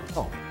tie on.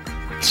 Oh.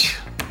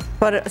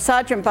 But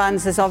Sergeant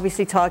Barnes is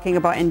obviously talking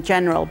about in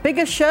general.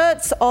 Bigger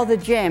shirts or the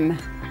gym?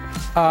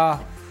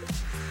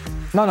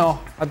 No.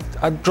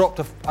 I dropped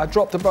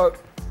about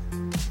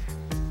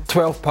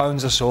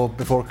 £12 or so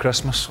before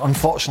Christmas.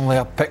 Unfortunately,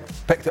 I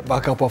picked it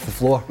back up off the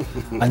floor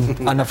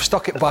and I've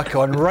stuck it back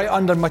on right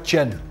under my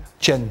chins.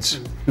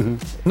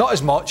 Mm-hmm. Not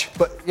as much,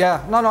 but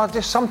yeah. No.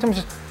 Just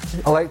sometimes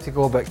I like to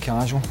go a bit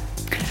casual.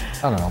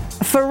 I don't know.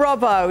 For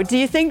Robbo, do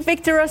you think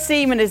Victor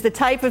Osimhen is the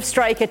type of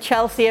striker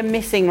Chelsea are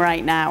missing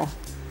right now?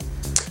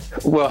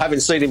 Well, having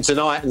seen him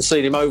tonight and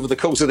seen him over the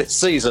course of this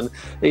season,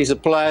 he's a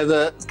player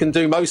that can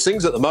do most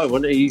things at the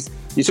moment.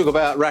 You talk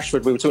about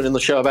Rashford, we were talking in the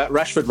show about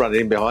Rashford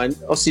running in behind.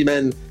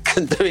 Osimhen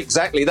can do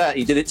exactly that.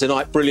 He did it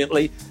tonight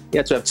brilliantly. He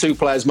had to have two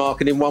players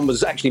marking him. One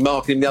was actually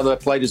marking him, the other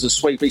played as a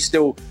sweep. He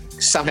still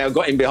somehow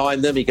got in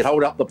behind them. He could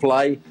hold up the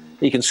play.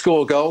 He can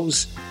score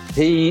goals.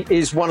 He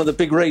is one of the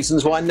big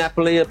reasons why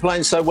Napoli are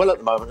playing so well at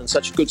the moment and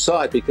such a good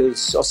side, because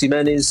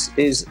Osimhen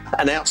is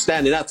an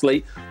outstanding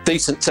athlete,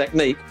 decent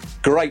technique,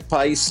 great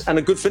pace and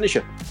a good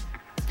finisher.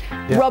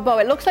 Yeah.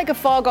 Robbo, it looks like a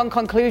foregone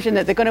conclusion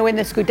that they're going to win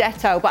the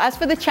Scudetto, but as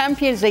for the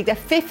Champions League, they're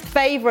fifth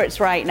favourites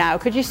right now.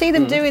 Could you see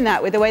them doing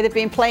that with the way they've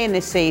been playing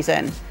this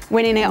season,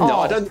 winning it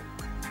all?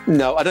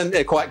 No, I don't think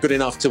they're quite good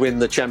enough to win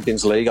the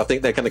Champions League. I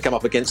think they're going to come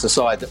up against a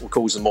side that will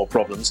cause them more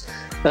problems.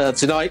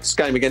 Tonight's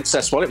game against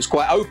Sassuolo, it was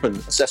quite open.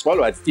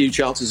 Sassuolo had a few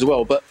chances as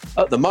well, but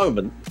at the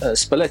moment,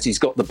 Spalletti's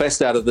got the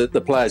best out of the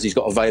players he's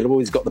got available.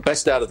 He's got the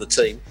best out of the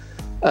team.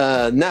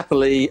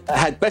 Napoli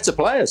had better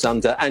players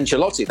under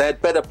Ancelotti. They had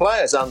better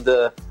players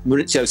under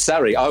Maurizio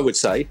Sarri, I would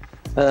say.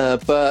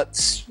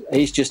 But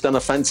he's just done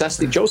a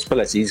fantastic job,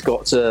 Spalletti. He's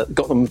got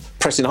them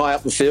pressing high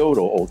up the field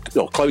or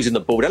closing the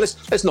ball down.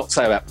 Let's not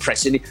say about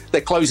pressing.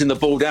 They're closing the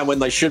ball down when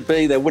they should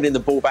be. They're winning the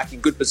ball back in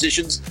good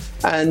positions.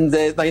 And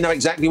they know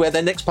exactly where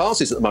their next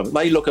pass is at the moment.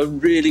 They look a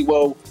really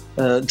well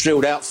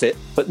drilled outfit,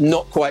 but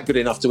not quite good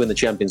enough to win the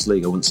Champions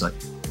League, I wouldn't say.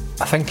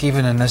 I think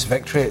even in this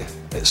victory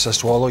at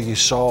Sassuolo, you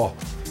saw,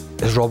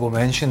 as Robbo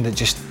mentioned, that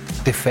just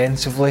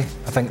defensively,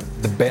 I think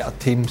the better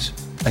teams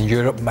in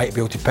Europe might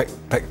be able to pick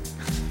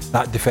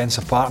that defence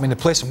apart. I mean, they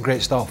play some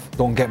great stuff,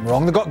 don't get me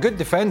wrong. They've got good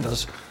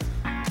defenders,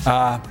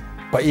 but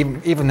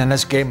even in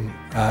this game,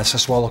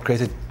 Sassuolo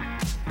created,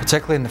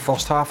 particularly in the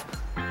first half,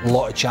 a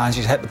lot of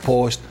chances, hit the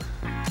post,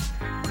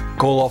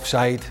 goal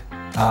offside,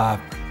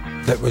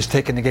 that was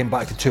taking the game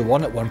back to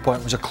 2-1 at one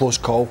point. It was a close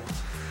call,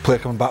 player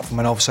coming back from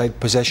an offside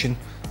position,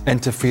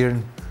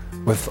 interfering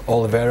with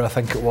Oliveira, I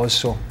think it was.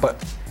 So,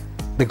 but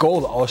the goal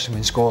that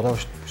Osimhen scored, that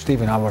was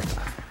Stephen Howard.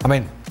 I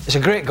mean, it's a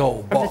great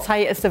goal. From the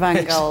tightest of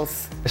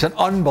angles. It's an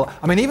unbelievable.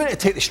 I mean, even to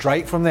take the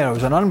strike from there, it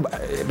was an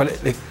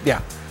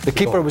the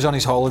keeper was on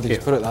his holidays,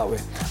 put it that way.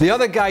 The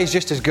other guy's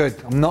just as good.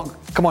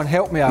 Come on,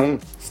 help me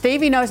out.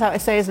 Stevie knows how to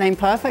say his name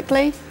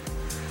perfectly.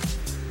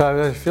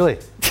 Philly.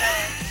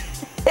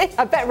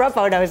 I bet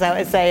Robbo knows how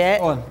to say it.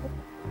 Go on.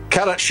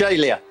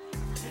 Kvaratskhelia.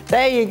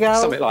 There you go.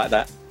 Something like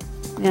that.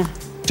 Yeah.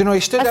 Do you know, he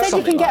stood I said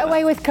you can get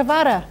away with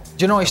Kvara.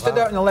 Do you know, he stood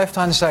out on the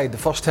left-hand side the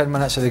first 10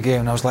 minutes of the game,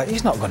 and I was like,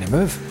 he's not going to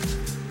move.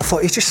 I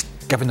thought he's just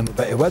giving them a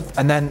bit of width,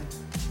 and then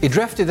he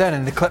drifted in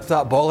and they clipped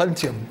that ball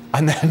into him,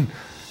 and then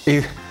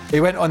he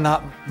went on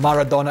that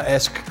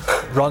Maradona-esque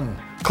run,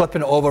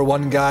 clipping it over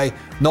one guy,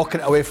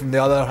 knocking it away from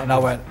the other, and I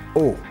went,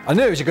 oh, I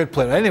knew he was a good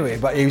player anyway,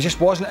 but he just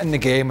wasn't in the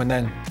game, and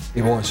then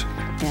he was.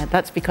 Yeah,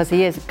 that's because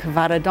he is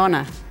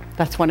Kvaradona.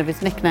 That's one of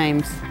his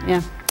nicknames.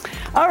 Yeah.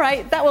 All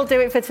right, that will do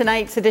it for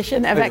tonight's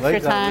edition of Extra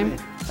Time.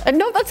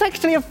 No, that's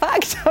actually a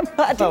fact. I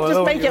didn't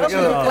just make it up to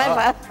be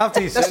clever. After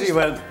you said he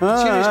went,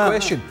 serious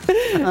question.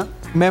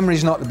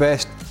 Memory's not the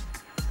best.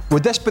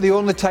 Would this be the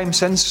only time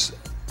since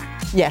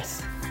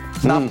Yes.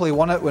 Napoli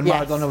won it when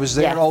Maradona was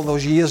there all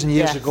those years and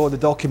years ago, the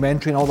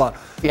documentary and all that?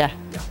 Yeah.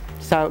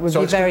 So it would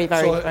be very,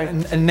 very,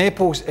 in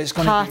Naples, it's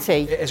going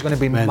to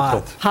be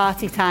mad.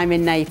 Party time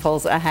in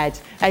Naples ahead.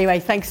 Anyway,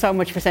 thanks so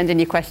much for sending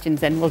your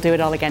questions in. We'll do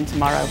it all again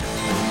tomorrow.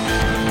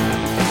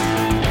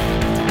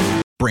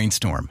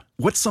 Brainstorm.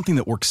 What's something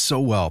that works so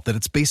well that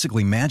it's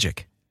basically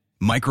magic?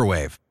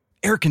 Microwave.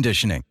 Air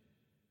conditioning.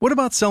 What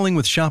about selling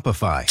with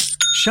Shopify?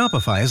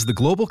 Shopify is the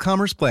global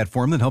commerce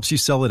platform that helps you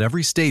sell at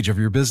every stage of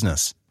your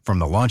business. From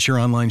the launch your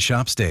online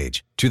shop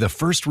stage, to the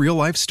first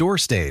real-life store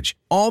stage,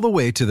 all the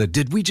way to the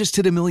did we just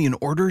hit 1 million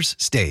orders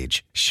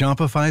stage.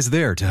 Shopify's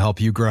there to help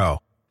you grow.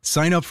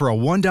 Sign up for a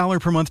 $1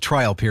 per month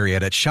trial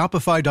period at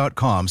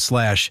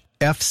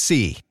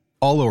shopify.com/FC,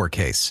 all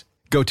lowercase.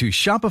 Go to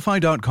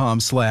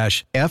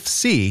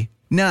shopify.com/FC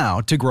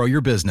now to grow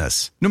your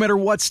business, no matter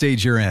what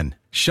stage you're in.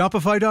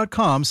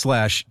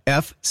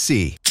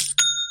 Shopify.com/FC.